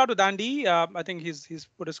shall we start with Andy? I think he's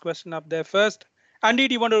put his question up there first. Andy,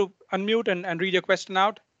 do you want to unmute and read your question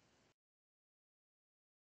out?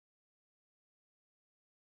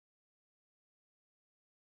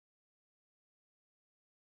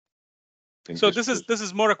 So this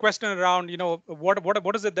is more a question around,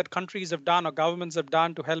 what is it that countries have done or governments have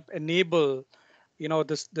done to help enable,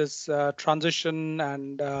 this transition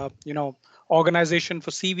and organization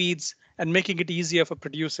for seaweeds and making it easier for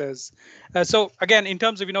producers. So again, in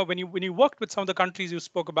terms of when you worked with some of the countries you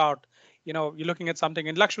spoke about, you're looking at something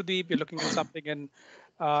in Lakshadweep, you're looking at something in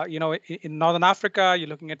in Northern Africa, you're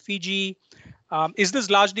looking at Fiji. Is this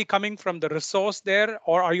largely coming from the resource there,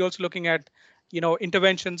 or are you also looking at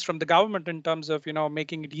interventions from the government in terms of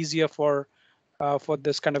making it easier for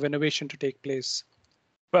this kind of innovation to take place?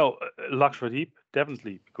 Well, Lakshadweep,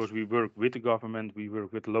 definitely, because we work with the government, we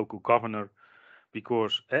work with the local governor,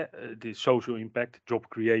 because the social impact, job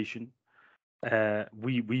creation,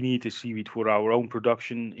 we need the seaweed for our own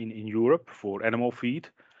production in Europe for animal feed.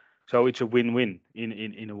 So it's a win-win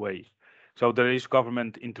in a way. So there is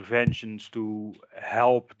government interventions to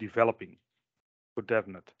help developing, for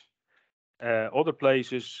definite. Other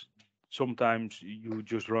places, sometimes you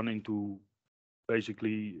just run into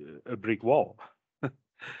basically a brick wall.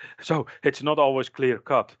 So it's not always clear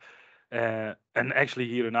cut. And actually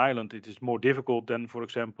here in Ireland, it is more difficult than, for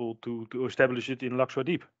example, to establish it in Laxwa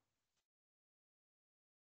Deep.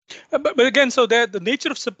 But again, so the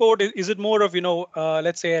nature of support is it more of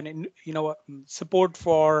let's say support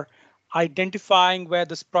for identifying where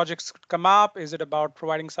this projects could come up? Is it about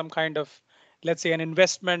providing some kind of, let's say, an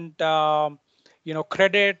investment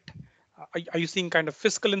credit? Are you seeing kind of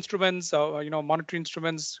fiscal instruments or monetary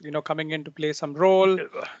instruments coming into play some role?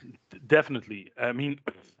 Definitely. I mean,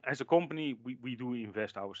 as a company, we do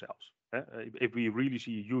invest ourselves. If we really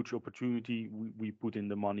see a huge opportunity, we put in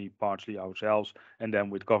the money partially ourselves, and then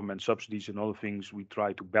with government subsidies and other things, we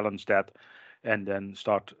try to balance that, and then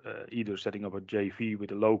start either setting up a JV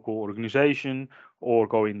with a local organization or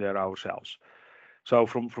go in there ourselves. So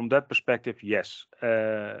from that perspective, yes,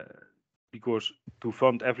 because to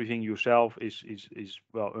fund everything yourself is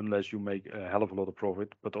well, unless you make a hell of a lot of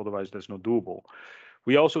profit, but otherwise that's not doable.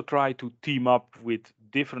 We also try to team up with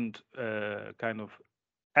different kind of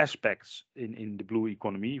aspects in the blue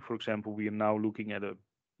economy. For example, we are now looking at a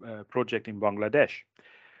project in Bangladesh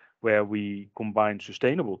where we combine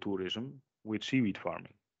sustainable tourism with seaweed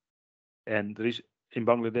farming. And there is in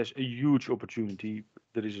Bangladesh a huge opportunity.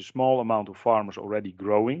 There is a small amount of farmers already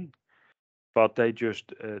growing, but they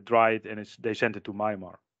just dry it and they send it to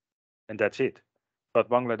Myanmar, and that's it. But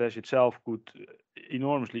Bangladesh itself could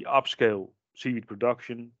enormously upscale seaweed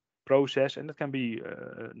production process, and that can be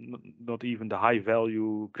not even the high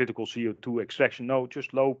value critical CO2 extraction, no,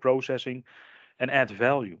 just low processing and add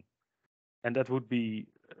value. And that would be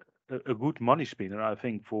a good money spinner, I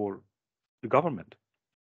think, for the government.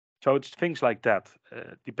 So it's things like that,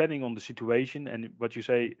 depending on the situation and what you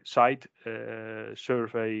say, site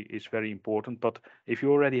survey is very important. But if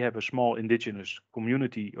you already have a small indigenous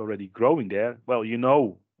community already growing there, well,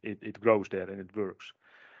 it grows there and it works.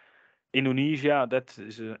 Indonesia, that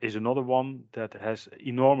is another one that has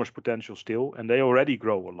enormous potential still, and they already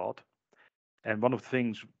grow a lot. And one of the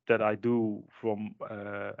things that I do from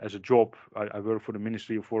as a job, I work for the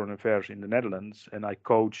Ministry of Foreign Affairs in the Netherlands, and I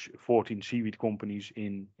coach 14 seaweed companies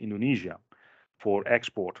in Indonesia for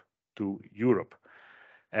export to Europe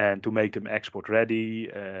and to make them export ready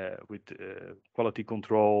with quality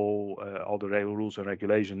control, all the rules and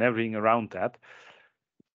regulation, everything around that.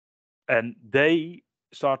 And they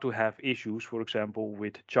start to have issues, for example,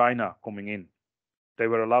 with China coming in. They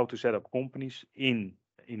were allowed to set up companies in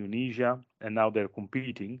Indonesia, and now they're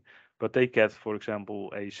competing, but they get, for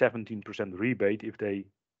example, a 17% rebate if they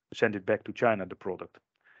send it back to China, the product.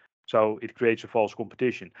 So it creates a false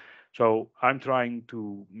competition. So I'm trying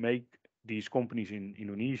to make these companies in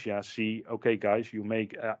Indonesia see, okay, guys, you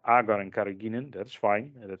make agar and carrageenan, that's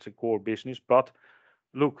fine, that's a core business, but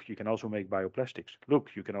look, you can also make bioplastics.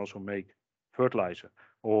 Look, you can also make fertilizer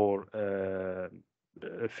or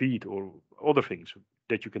feed or other things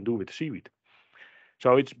that you can do with seaweed.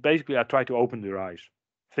 So it's basically I try to open their eyes,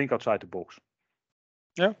 think outside the box.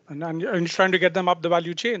 Yeah, and trying to get them up the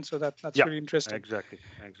value chain. So that's Yeah, really interesting. Exactly.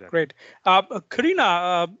 Great.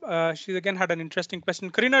 Karina, she again had an interesting question.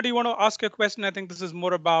 Karina, do you want to ask a question? I think this is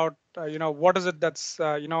more about what is it that's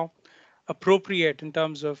appropriate in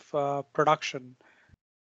terms of production.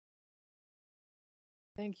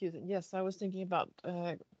 Thank you. Yes, I was thinking about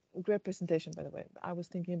great presentation, by the way. I was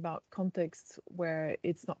thinking about contexts where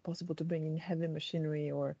it's not possible to bring in heavy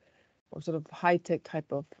machinery or sort of high-tech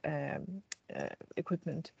type of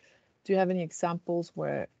equipment. Do you have any examples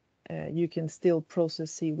where you can still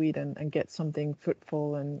process seaweed and get something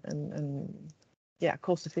fruitful and yeah,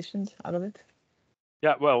 cost efficient out of it?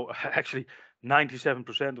 Yeah, well, actually,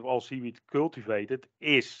 97% of all seaweed cultivated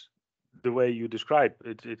is the way you describe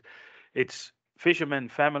it. It's fishermen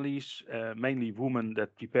families, mainly women,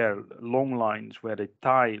 that prepare long lines where they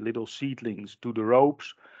tie little seedlings to the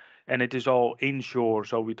ropes, and it is all inshore.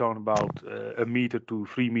 So we talk about a meter to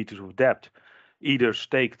 3 meters of depth, either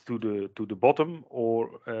staked to the bottom or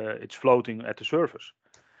it's floating at the surface.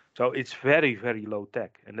 So it's very, very low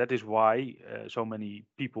tech, and that is why so many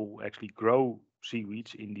people actually grow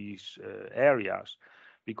seaweeds in these areas,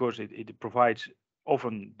 because it provides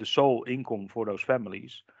often the sole income for those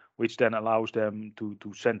families, which then allows them to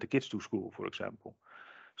send the kids to school, for example.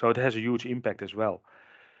 So it has a huge impact as well.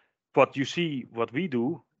 But you see, what we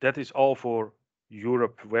do, that is all for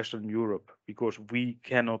Europe, Western Europe, because we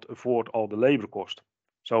cannot afford all the labor cost.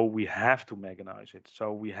 So we have to mechanize it.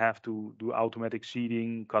 So we have to do automatic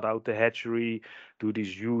seeding, cut out the hatchery, do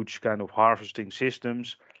these huge kind of harvesting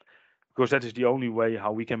systems, because that is the only way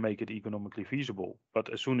how we can make it economically feasible. But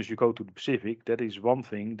as soon as you go to the Pacific, that is one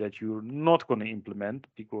thing that you're not going to implement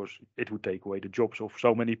because it would take away the jobs of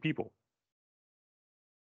so many people.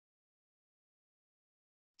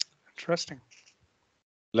 Interesting.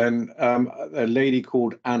 Len, a lady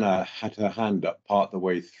called Anna had her hand up part the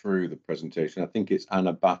way through the presentation. I think it's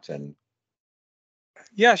Anna Batten.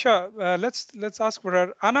 Yeah, sure. Let's ask for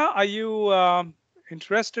her. Anna, are you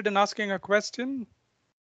interested in asking a question?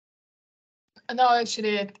 No,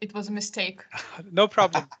 actually, it was a mistake. No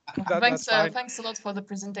problem. Thanks, That's fine. thanks a lot for the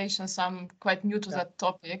presentations. I'm quite new to Yeah. that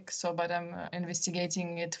topic, but I'm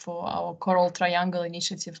investigating it for our Coral Triangle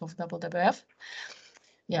initiative of WWF.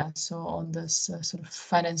 Yeah, so on this sort of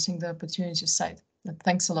financing the opportunity side.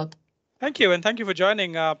 Thanks a lot. Thank you, and thank you for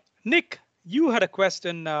joining. Nick, you had a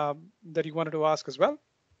question that you wanted to ask as well.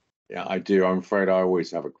 Yeah, I do. I'm afraid I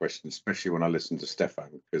always have a question, especially when I listen to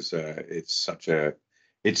Stefan, because it's such a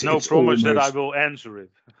it's No it's promise that I almost will answer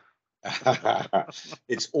it.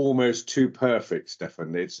 it's almost too perfect,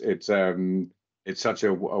 Stefan. It's such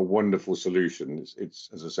a wonderful solution. It's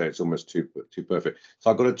as I say, it's almost too perfect.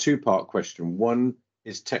 So I've got a two-part question. One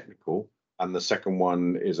is technical, and the second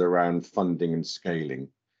one is around funding and scaling.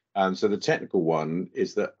 So the technical one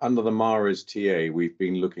is that under the MARES TA, we've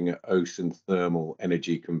been looking at ocean thermal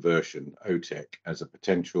energy conversion, OTEC, as a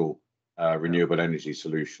potential renewable energy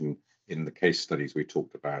solution in the case studies we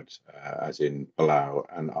talked about, as in Palau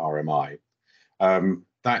and RMI.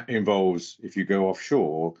 That involves, if you go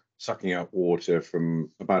offshore, sucking out water from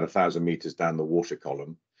about 1,000 meters down the water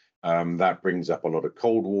column. That brings up a lot of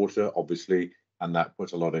cold water, obviously, and that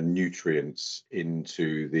puts a lot of nutrients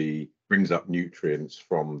brings up nutrients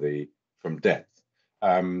from depth.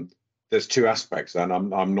 There's two aspects, and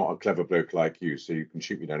I'm not a clever bloke like you, so you can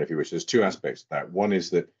shoot me down if you wish. There's two aspects to that. One is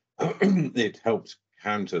that it helps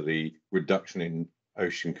counter the reduction in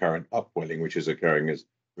ocean current upwelling, which is occurring as a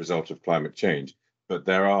result of climate change. But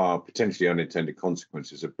there are potentially unintended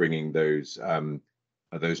consequences of bringing those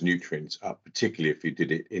nutrients up, particularly if you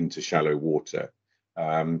did it into shallow water.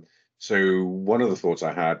 So one of the thoughts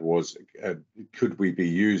I had was, could we be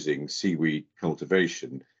using seaweed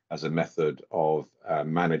cultivation as a method of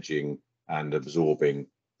managing and absorbing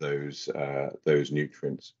those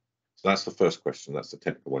nutrients? So that's the first question. That's the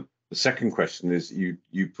technical one. The second question is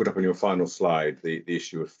you put up on your final slide the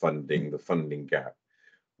issue of funding, the funding gap.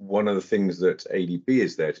 One of the things that ADB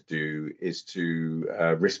is there to do is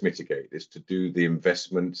to risk mitigate, is to do the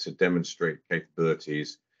investment to demonstrate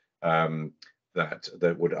capabilities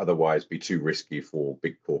that would otherwise be too risky for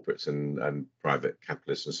big corporates and private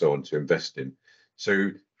capitalists and so on to invest in.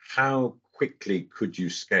 So how quickly could you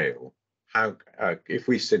scale? How, if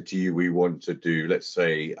we said to you, we want to do, let's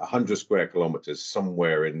say, 100 square kilometers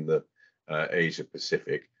somewhere in the Asia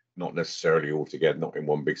Pacific, not necessarily all together, not in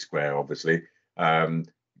one big square, obviously.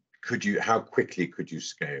 How quickly could you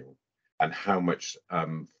scale, and how much,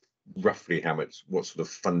 roughly how much, what sort of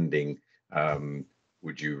funding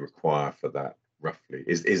would you require for that, roughly?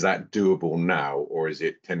 Is that doable now, or is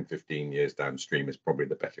it 10, 15 years downstream is probably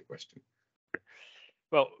the better question?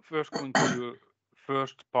 Well, first coming to your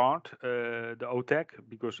first part, the OTEC,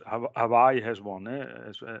 because Hawaii has one,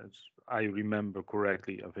 as I remember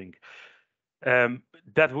correctly, I think.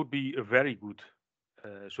 That would be a very good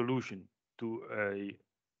solution to a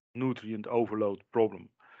nutrient overload problem,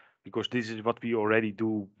 because this is what we already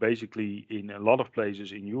do basically in a lot of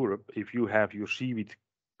places in Europe. If you have your seaweed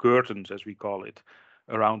curtains, as we call it,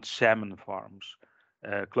 around salmon farms,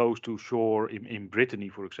 close to shore in Brittany,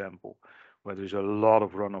 for example, where there's a lot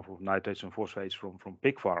of runoff of nitrates and phosphates from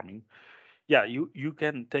pig farming, yeah, you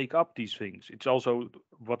can take up these things. It's also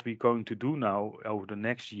what we're going to do now over the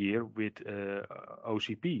next year with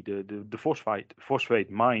OCP, the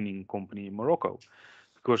phosphate mining company in Morocco,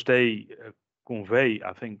 because they convey,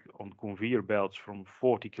 I think, on conveyor belts from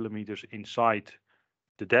 40 kilometers inside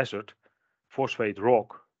the desert, phosphate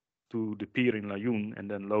rock to the pier in Laayoune, and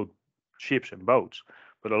then load ships and boats.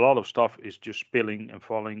 But a lot of stuff is just spilling and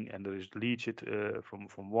falling, and there is leachate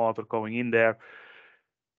from water going in there.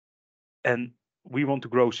 And we want to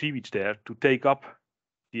grow seaweeds there to take up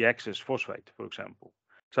the excess phosphate, for example.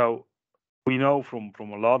 So we know from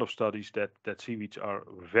a lot of studies that seaweeds are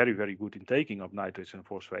very, very good in taking up nitrates and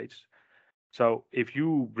phosphates. So if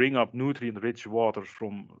you bring up nutrient-rich waters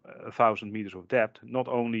from 1,000 meters of depth, not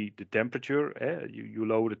only the temperature, you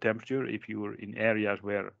lower the temperature if you're in areas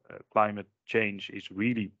where climate change is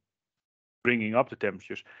really bringing up the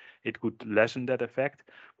temperatures, it could lessen that effect,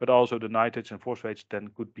 but also the nitrates and phosphates then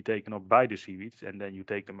could be taken up by the seaweeds, and then you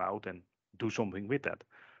take them out and do something with that.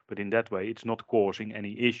 But in that way, it's not causing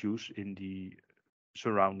any issues in the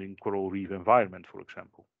surrounding coral reef environment, for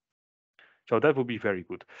example. So that would be very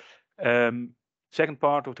good. Second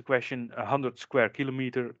part of the question, 100 square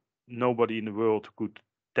kilometer, nobody in the world could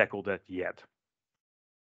tackle that yet.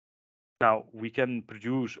 Now, we can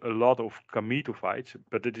produce a lot of gametophytes,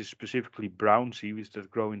 but it is specifically brown seaweeds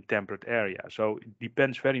that grow in temperate areas. So it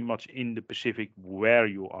depends very much in the Pacific where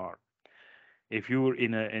you are. If you're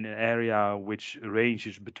in an area which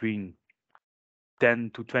ranges between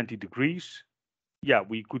 10 to 20 degrees, yeah,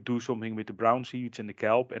 we could do something with the brown seaweeds and the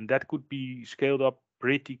kelp, and that could be scaled up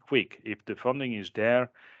pretty quick. If the funding is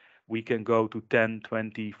there, we can go to 10,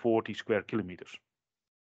 20, 40 square kilometers.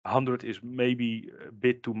 100 is maybe a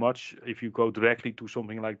bit too much if you go directly to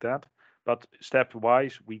something like that, but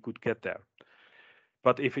stepwise we could get there.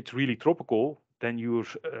 But if it's really tropical, then you're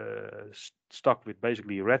stuck with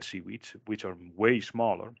basically red seaweeds, which are way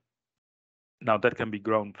smaller. Now that can be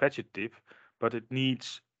grown vegetative, but it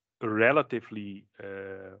needs a relatively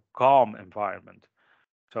calm environment.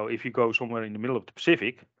 So if you go somewhere in the middle of the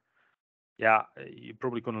Pacific, yeah, you're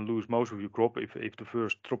probably going to lose most of your crop if the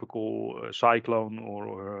first tropical cyclone or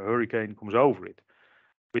hurricane comes over it.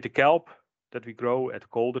 With the kelp that we grow at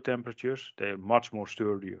colder temperatures, they're much more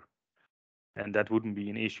sturdier. And that wouldn't be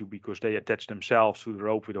an issue because they attach themselves to the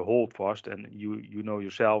rope with a holdfast, and you know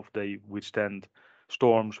yourself, they withstand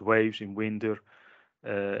storms, waves in winter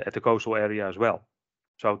at the coastal area as well.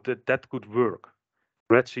 So that could work.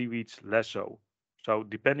 Red seaweeds, less so. So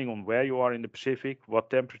depending on where you are in the Pacific,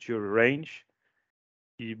 what temperature range,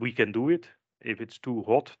 we can do it. If it's too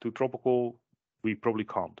hot, too tropical, we probably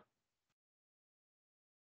can't.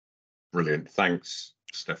 Brilliant. Thanks,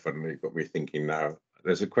 Stefan. You've got me thinking now.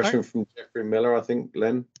 There's a question from Jeffrey Miller, I think,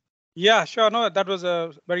 Len. Yeah, sure. No, that was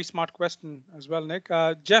a very smart question as well, Nick.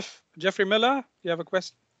 Jeffrey Miller, you have a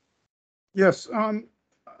question? Yes. I'm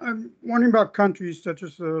wondering about countries such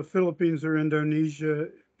as the Philippines or Indonesia.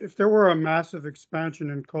 If there were a massive expansion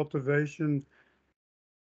in cultivation,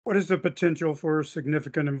 what is the potential for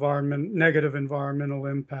significant negative environmental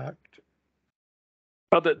impact?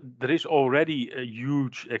 But there is already a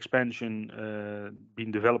huge expansion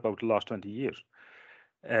being developed over the last 20 years,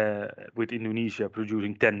 with Indonesia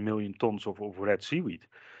producing 10 million tons of red seaweed.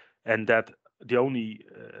 And that the only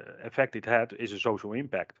effect it had is a social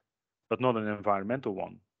impact, but not an environmental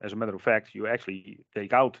one. As a matter of fact, you actually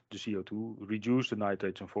take out the CO2, reduce the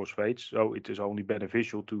nitrates and phosphates, so it is only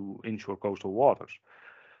beneficial to inshore coastal waters.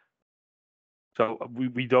 So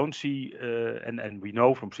we don't see, and we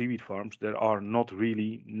know from seaweed farms, there are not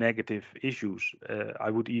really negative issues. I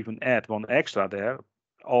would even add one extra there.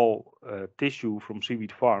 All tissue from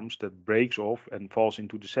seaweed farms that breaks off and falls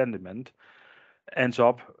into the sediment ends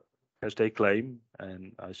up, as they claim,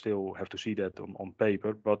 and I still have to see that on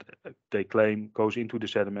paper, but they claim goes into the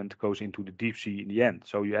sediment, goes into the deep sea in the end.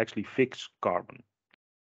 So you actually fix carbon,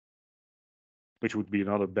 which would be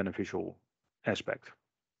another beneficial aspect.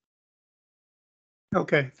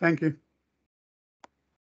 Okay, thank you.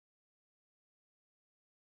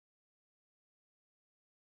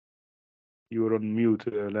 You're on mute,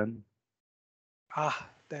 Len.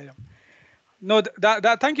 There you go. No,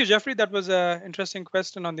 thank you, Jeffrey. That was an interesting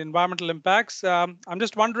question on the environmental impacts. I'm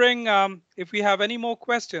just wondering if we have any more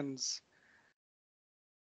questions.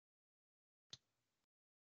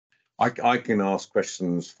 I can ask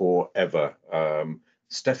questions forever.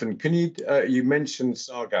 Stefan, can you mentioned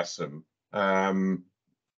sargassum, and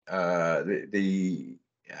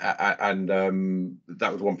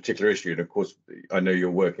that was one particular issue. And of course, I know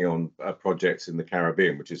you're working on projects in the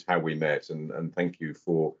Caribbean, which is how we met. And thank you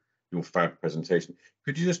for your fab presentation.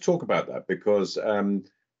 Could you just talk about that? Because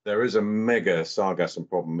there is a mega sargassum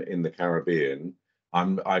problem in the Caribbean.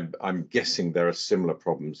 I'm guessing there are similar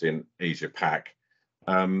problems in Asia Pac.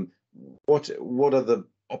 What are the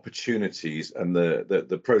opportunities and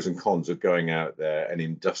the pros and cons of going out there and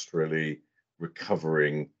industrially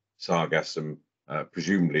recovering sargassum,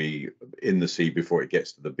 presumably in the sea before it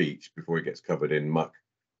gets to the beach, before it gets covered in muck,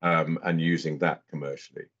 and using that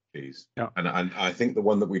commercially, please? Yeah. And I think the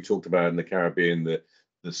one that we talked about in the Caribbean,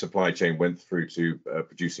 the supply chain went through to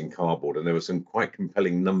producing cardboard, and there were some quite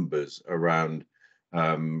compelling numbers around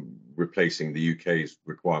replacing the UK's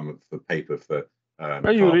requirement for paper for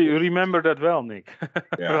You remember that well, Nick.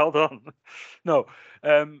 Yeah. Well done. No,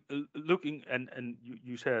 looking and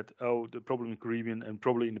you said, oh, the problem in Caribbean and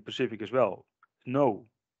probably in the Pacific as well. No,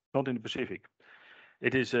 not in the Pacific.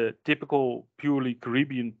 It is a typical purely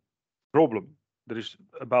Caribbean problem. There is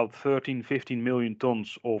about 13, 15 million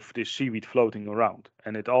tons of this seaweed floating around,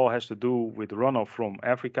 and it all has to do with runoff from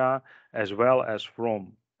Africa as well as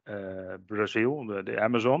from Brazil, the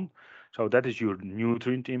Amazon. So that is your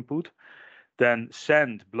nutrient input. Then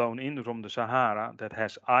sand blown in from the Sahara that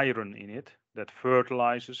has iron in it, that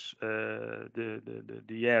fertilizes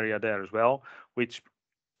the area there as well, which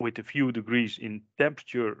with a few degrees in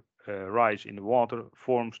temperature rise in the water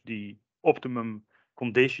forms the optimum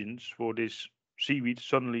conditions for this seaweed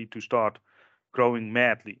suddenly to start growing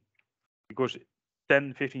madly. Because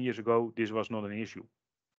 10, 15 years ago, this was not an issue.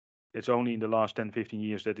 It's only in the last 10, 15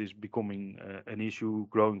 years that is becoming an issue,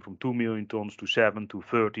 growing from 2 million tons to 7 to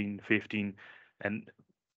 13, 15. And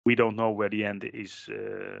we don't know where the end is,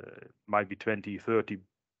 might be 20, 30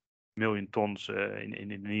 million tons in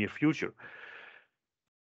the near future.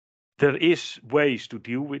 There is ways to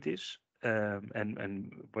deal with this.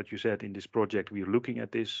 And what you said in this project, we are looking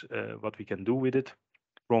at this, what we can do with it.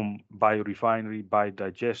 From biorefinery,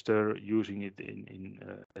 biodigester, using it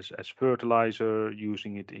as fertilizer,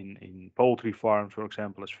 using it in poultry farms, for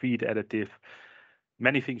example, as feed additive.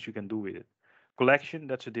 Many things you can do with it. Collection,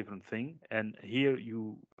 that's a different thing. And here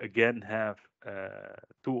you again have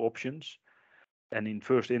two options. And in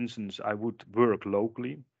first instance, I would work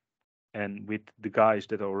locally and with the guys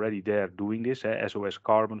that are already there doing this. SOS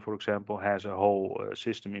Carbon, for example, has a whole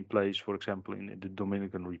system in place, for example, in the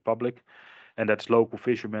Dominican Republic. And that's local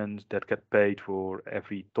fishermen that get paid for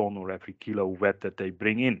every ton or every kilo wet that they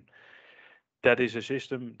bring in. That is a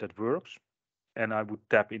system that works, and I would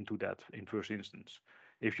tap into that in first instance.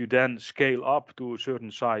 If you then scale up to a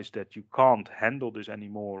certain size that you can't handle this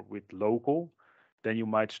anymore with local, then you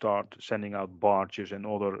might start sending out barges and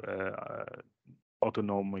other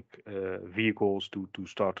autonomic vehicles to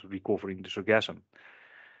start recovering the sargassum.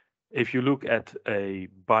 If you look at a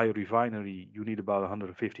biorefinery, you need about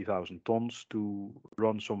 150,000 tons to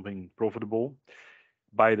run something profitable.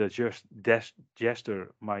 Biodigester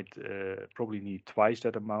might probably need twice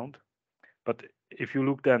that amount. But if you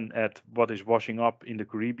look then at what is washing up in the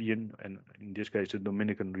Caribbean, and in this case the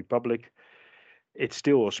Dominican Republic, it's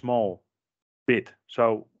still a small bit.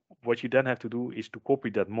 So what you then have to do is to copy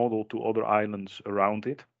that model to other islands around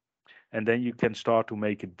it. And then you can start to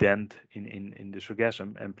make a dent in the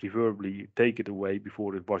sargassum and preferably take it away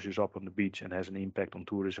before it washes up on the beach and has an impact on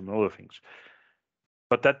tourism and other things.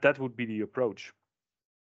 But that would be the approach.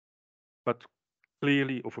 But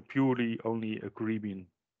clearly, or for purely only a Caribbean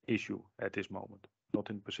issue at this moment, not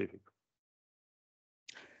in the Pacific.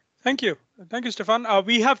 Thank you. Thank you, Stefan.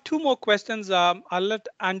 We have two more questions. I'll let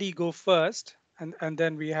Andy go first, and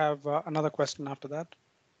then we have another question after that.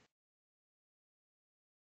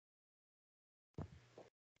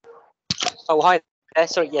 Oh, hi.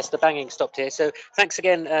 Sorry, yes, the banging stopped here. So thanks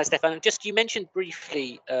again, Stefan. Just you mentioned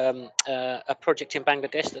briefly a project in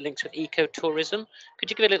Bangladesh that links with ecotourism. Could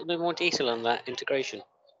you give a little bit more detail on that integration?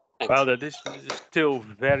 Thanks. Well, that is still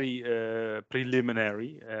very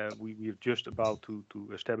preliminary. We're just about to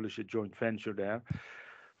establish a joint venture there.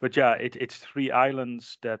 But yeah, it's 3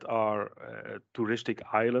 islands that are touristic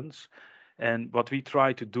islands. And what we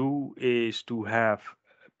try to do is to have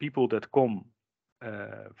people that come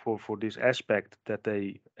for this aspect, that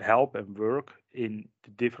they help and work in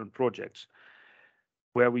the different projects.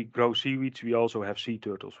 Where we grow seaweeds, we also have sea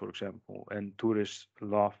turtles, for example, and tourists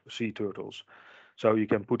love sea turtles. So you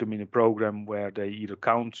can put them in a program where they either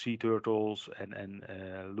count sea turtles and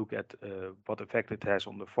look at what effect it has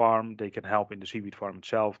on the farm. They can help in the seaweed farm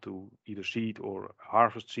itself to either seed or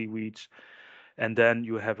harvest seaweeds. And then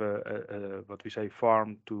you have a what we say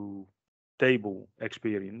farm to table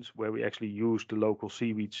experience where we actually use the local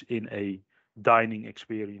seaweeds in a dining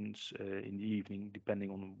experience in the evening, depending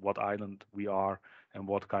on what island we are and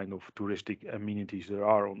what kind of touristic amenities there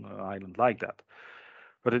are on an island like that.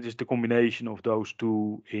 But it is the combination of those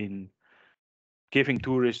two in giving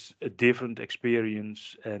tourists a different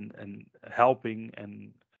experience and helping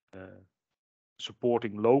and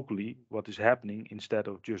supporting locally what is happening instead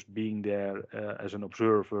of just being there as an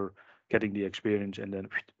observer, getting the experience, and then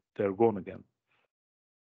they're gone again.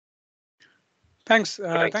 Thanks,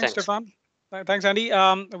 thanks, Stefan. Thanks, Andy.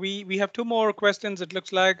 We have 2 more questions. It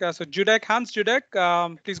looks like so. Judek, Hans Judek,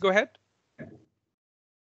 please go ahead.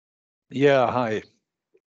 Yeah, hi.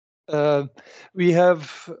 We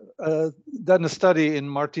have done a study in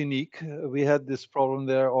Martinique. We had this problem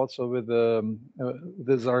there also with the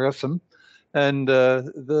sargassum, and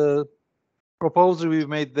the proposal we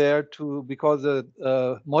made there because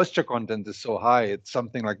the moisture content is so high, it's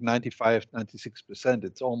something like 95, 96%.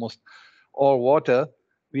 It's almost all water.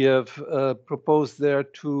 We have proposed there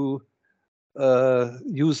to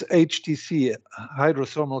use HTC,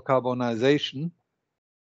 hydrothermal carbonization.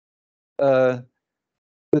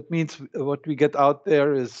 That means what we get out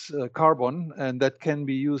there is carbon, and that can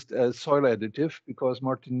be used as soil additive because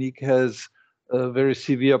Martinique has a very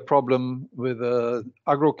severe problem with an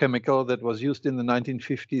agrochemical that was used in the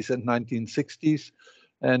 1950s and 1960s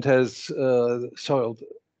and has soiled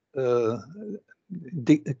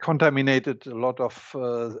contaminated a lot of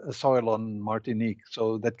soil on Martinique,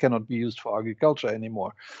 so that cannot be used for agriculture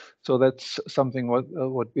anymore. So that's something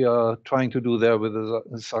what we are trying to do there with the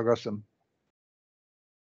sargassum.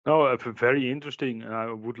 No, very interesting.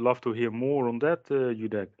 I would love to hear more on that,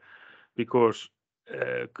 Judek, because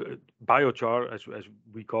biochar, as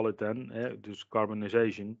we call it then, this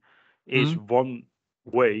carbonization, is one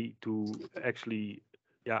way to actually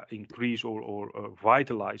increase or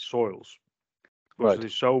vitalize soils. Because there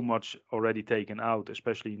is so much already taken out,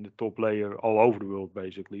 especially in the top layer all over the world,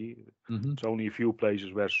 basically. It's only a few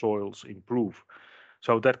places where soils improve.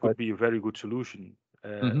 So that could be a very good solution.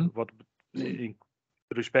 What in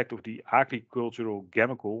respect of the agricultural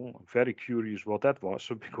chemical, I'm very curious what that was,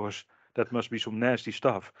 because that must be some nasty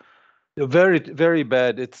stuff. Very, very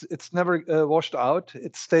bad. It's never washed out.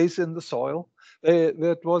 It stays in the soil.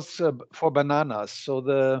 That was for bananas.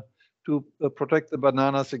 So to protect the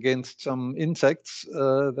bananas against some insects,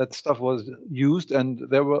 that stuff was used, and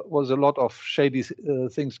there was a lot of shady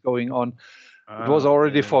things going on. It was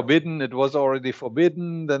already forbidden. It was already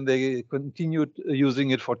forbidden. Then they continued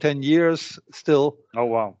using it for 10 years still. Oh,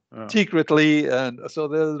 wow. Secretly. And so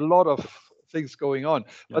there's a lot of things going on.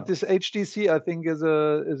 But this HTC, I think, is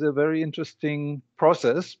a very interesting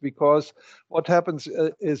process, because what happens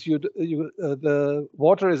is the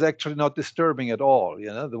water is actually not disturbing at all,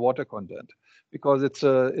 the water content, because it's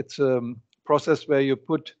a process where you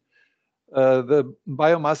put the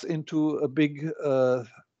biomass into a big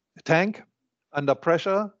tank under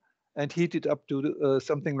pressure and heat it up to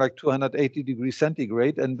something like 280 degrees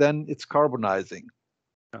centigrade, and then it's carbonizing.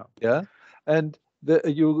 And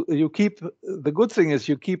you keep, the good thing is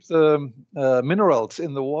you keep the minerals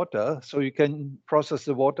in the water, so you can process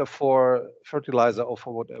the water for fertilizer or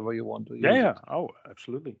for whatever you want to use. Yeah. Oh,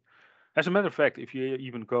 absolutely. As a matter of fact, if you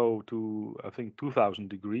even go to, I think, 2000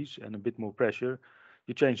 degrees and a bit more pressure,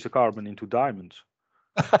 you change the carbon into diamonds.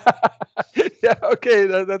 Yeah, okay,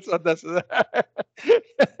 that's what that's. But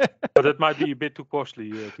that might be a bit too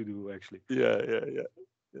costly to do, actually. Yeah.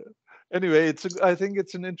 Anyway, I think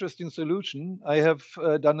it's an interesting solution. I have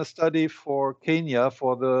done a study for Kenya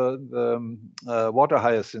for the water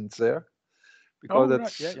hyacinths there, because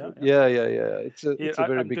that's yeah. It's a very big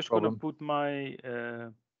problem. I'm just going to put my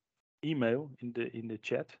email in the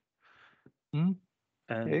chat,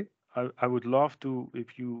 and I would love to,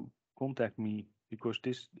 if you contact me, because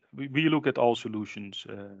we look at all solutions,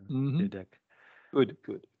 Judek. Good.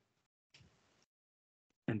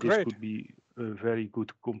 And this could be a very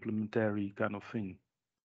good complementary kind of thing.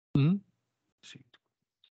 See.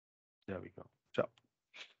 There we go. So.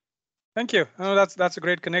 Thank you. Oh, that's a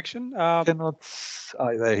great connection. There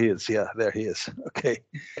he is. Yeah, there he is. Okay,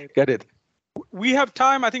 get it. We have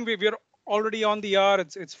time. I think we're already on the hour.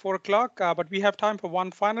 It's 4 o'clock, but we have time for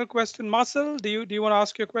one final question. Marcel, do you want to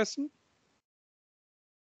ask your question?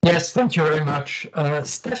 Yes, thank you very much.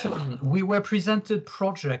 Stefan, we were presented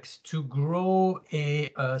projects to grow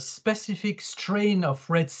a specific strain of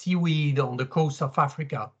red seaweed on the coast of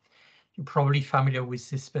Africa. You're probably familiar with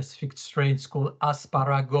this specific strain. It's called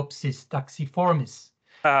Asparagopsis taxiformis.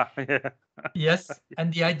 Yes,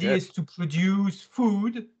 and the idea is to produce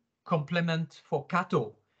food complement for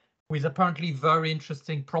cattle with apparently very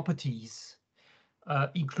interesting properties,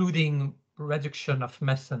 including reduction of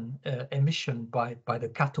methane emission by the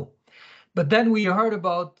cattle. But then we heard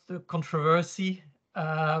about the controversy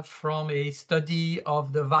from a study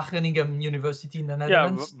of the Wageningen University in the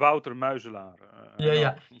Netherlands. Yeah, Wouter Muizelaar.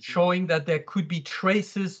 Showing that there could be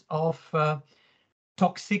traces of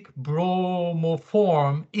toxic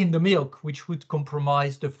bromoform in the milk, which would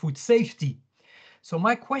compromise the food safety. So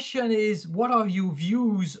my question is, what are your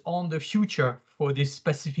views on the future for this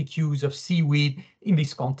specific use of seaweed in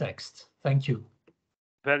this context? Thank you.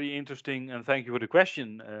 Very interesting, and thank you for the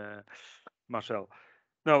question, Marcel.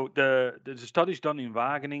 No, the studies done in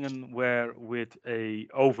Wageningen were with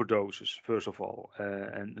overdoses, first of all,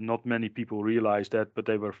 and not many people realize that, but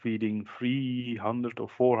they were feeding 300 or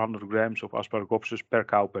 400 grams of Asparagopsis per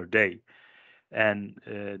cow per day. And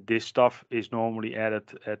this stuff is normally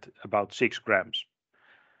added at about 6 grams.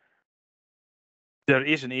 There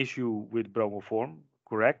is an issue with bromoform,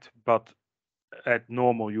 correct, but at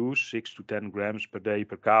normal use, 6 to 10 grams per day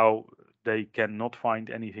per cow, they cannot find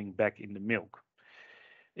anything back in the milk.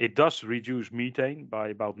 It does reduce methane by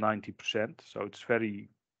about 90%, so it's very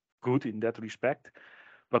good in that respect.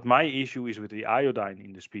 But my issue is with the iodine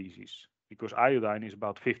in the species, because iodine is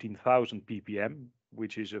about 15,000 ppm,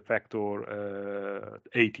 which is a factor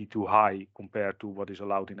 80 too high compared to what is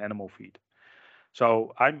allowed in animal feed.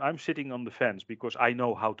 So I'm sitting on the fence because I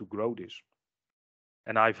know how to grow this.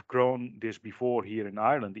 And I've grown this before here in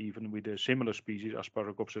Ireland, even with a similar species,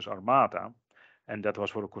 Asparagopsis armata. And that was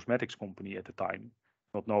for a cosmetics company at the time,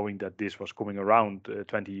 not knowing that this was coming around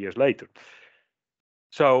 20 years later.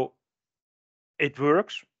 So it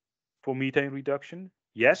works for methane reduction.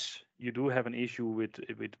 Yes, you do have an issue with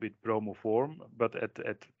bromoform, but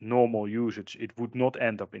at normal usage, it would not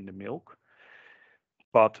end up in the milk.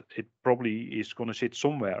 But it probably is going to sit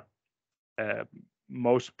somewhere,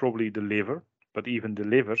 most probably the liver. But even the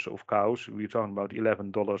livers of cows, we're talking about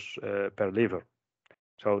 $11 per liver.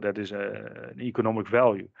 So that is an economic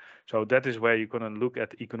value. So that is where you're going to look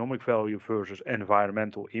at economic value versus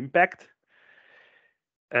environmental impact.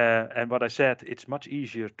 And what I said, it's much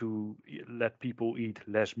easier to let people eat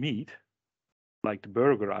less meat, like the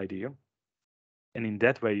burger idea. And in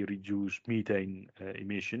that way, you reduce methane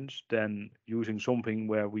emissions than using something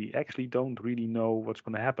where we actually don't really know what's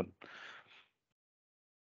going to happen.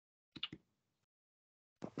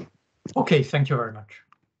 Okay, thank you very much.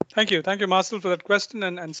 Thank you, Marcel, for that question,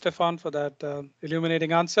 and Stefan for that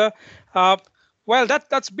illuminating answer. Well,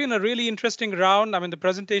 that's been a really interesting round. I mean, the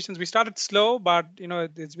presentations, we started slow, but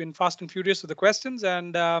it's been fast and furious with the questions,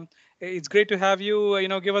 and it's great to have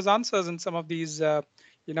you give us answers in some of these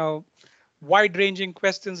wide-ranging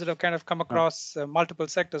questions that have kind of come across multiple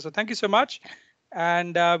sectors. So thank you so much,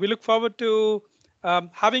 and we look forward to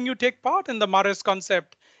having you take part in the MARES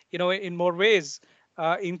concept, in more ways.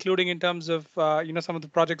 Including in terms of some of the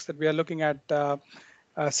projects that we are looking at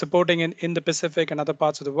supporting in the Pacific and other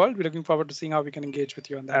parts of the world. We're looking forward to seeing how we can engage with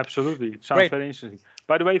you on that. Absolutely, it sounds very interesting.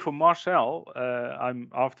 By the way, for Marcel, I'm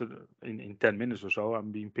in 10 minutes or so,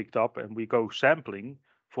 I'm being picked up, and we go sampling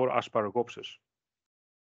for Asparagopsis,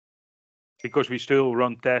 because we still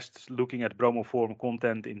run tests looking at bromoform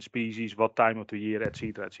content in species, what time of the year,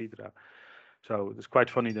 etc., etc. So it's quite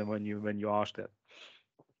funny then when you ask that.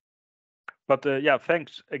 But yeah,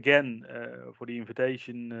 thanks again for the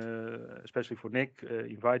invitation, especially for Nick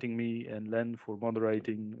inviting me, and Len for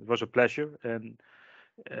moderating. It was a pleasure, and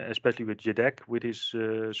especially with Jedek with his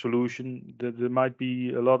solution, there might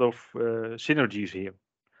be a lot of synergies here.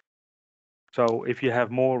 So if you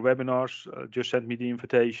have more webinars, just send me the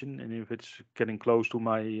invitation, and if it's getting close to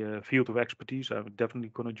my field of expertise, I'm definitely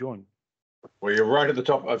going to join. Well, you're right at the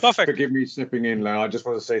top. Perfect. Forgive me snipping in, Len. I just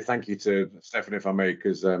want to say thank you to Stefan, if I may,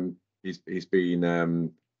 because he's been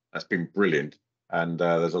that's been brilliant, and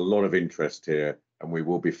there's a lot of interest here, and we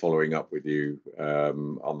will be following up with you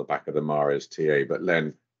on the back of the MARES TA. But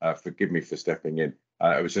Len, forgive me for stepping in.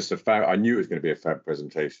 It was just I knew it was going to be a fab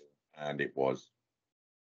presentation, and it was.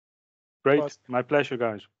 Great, my pleasure,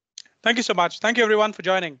 guys. Thank you so much. Thank you, everyone, for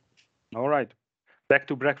joining. All right, back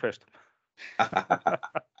to breakfast.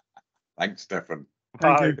 Thanks, Stefan.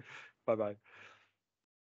 Bye. Bye-bye.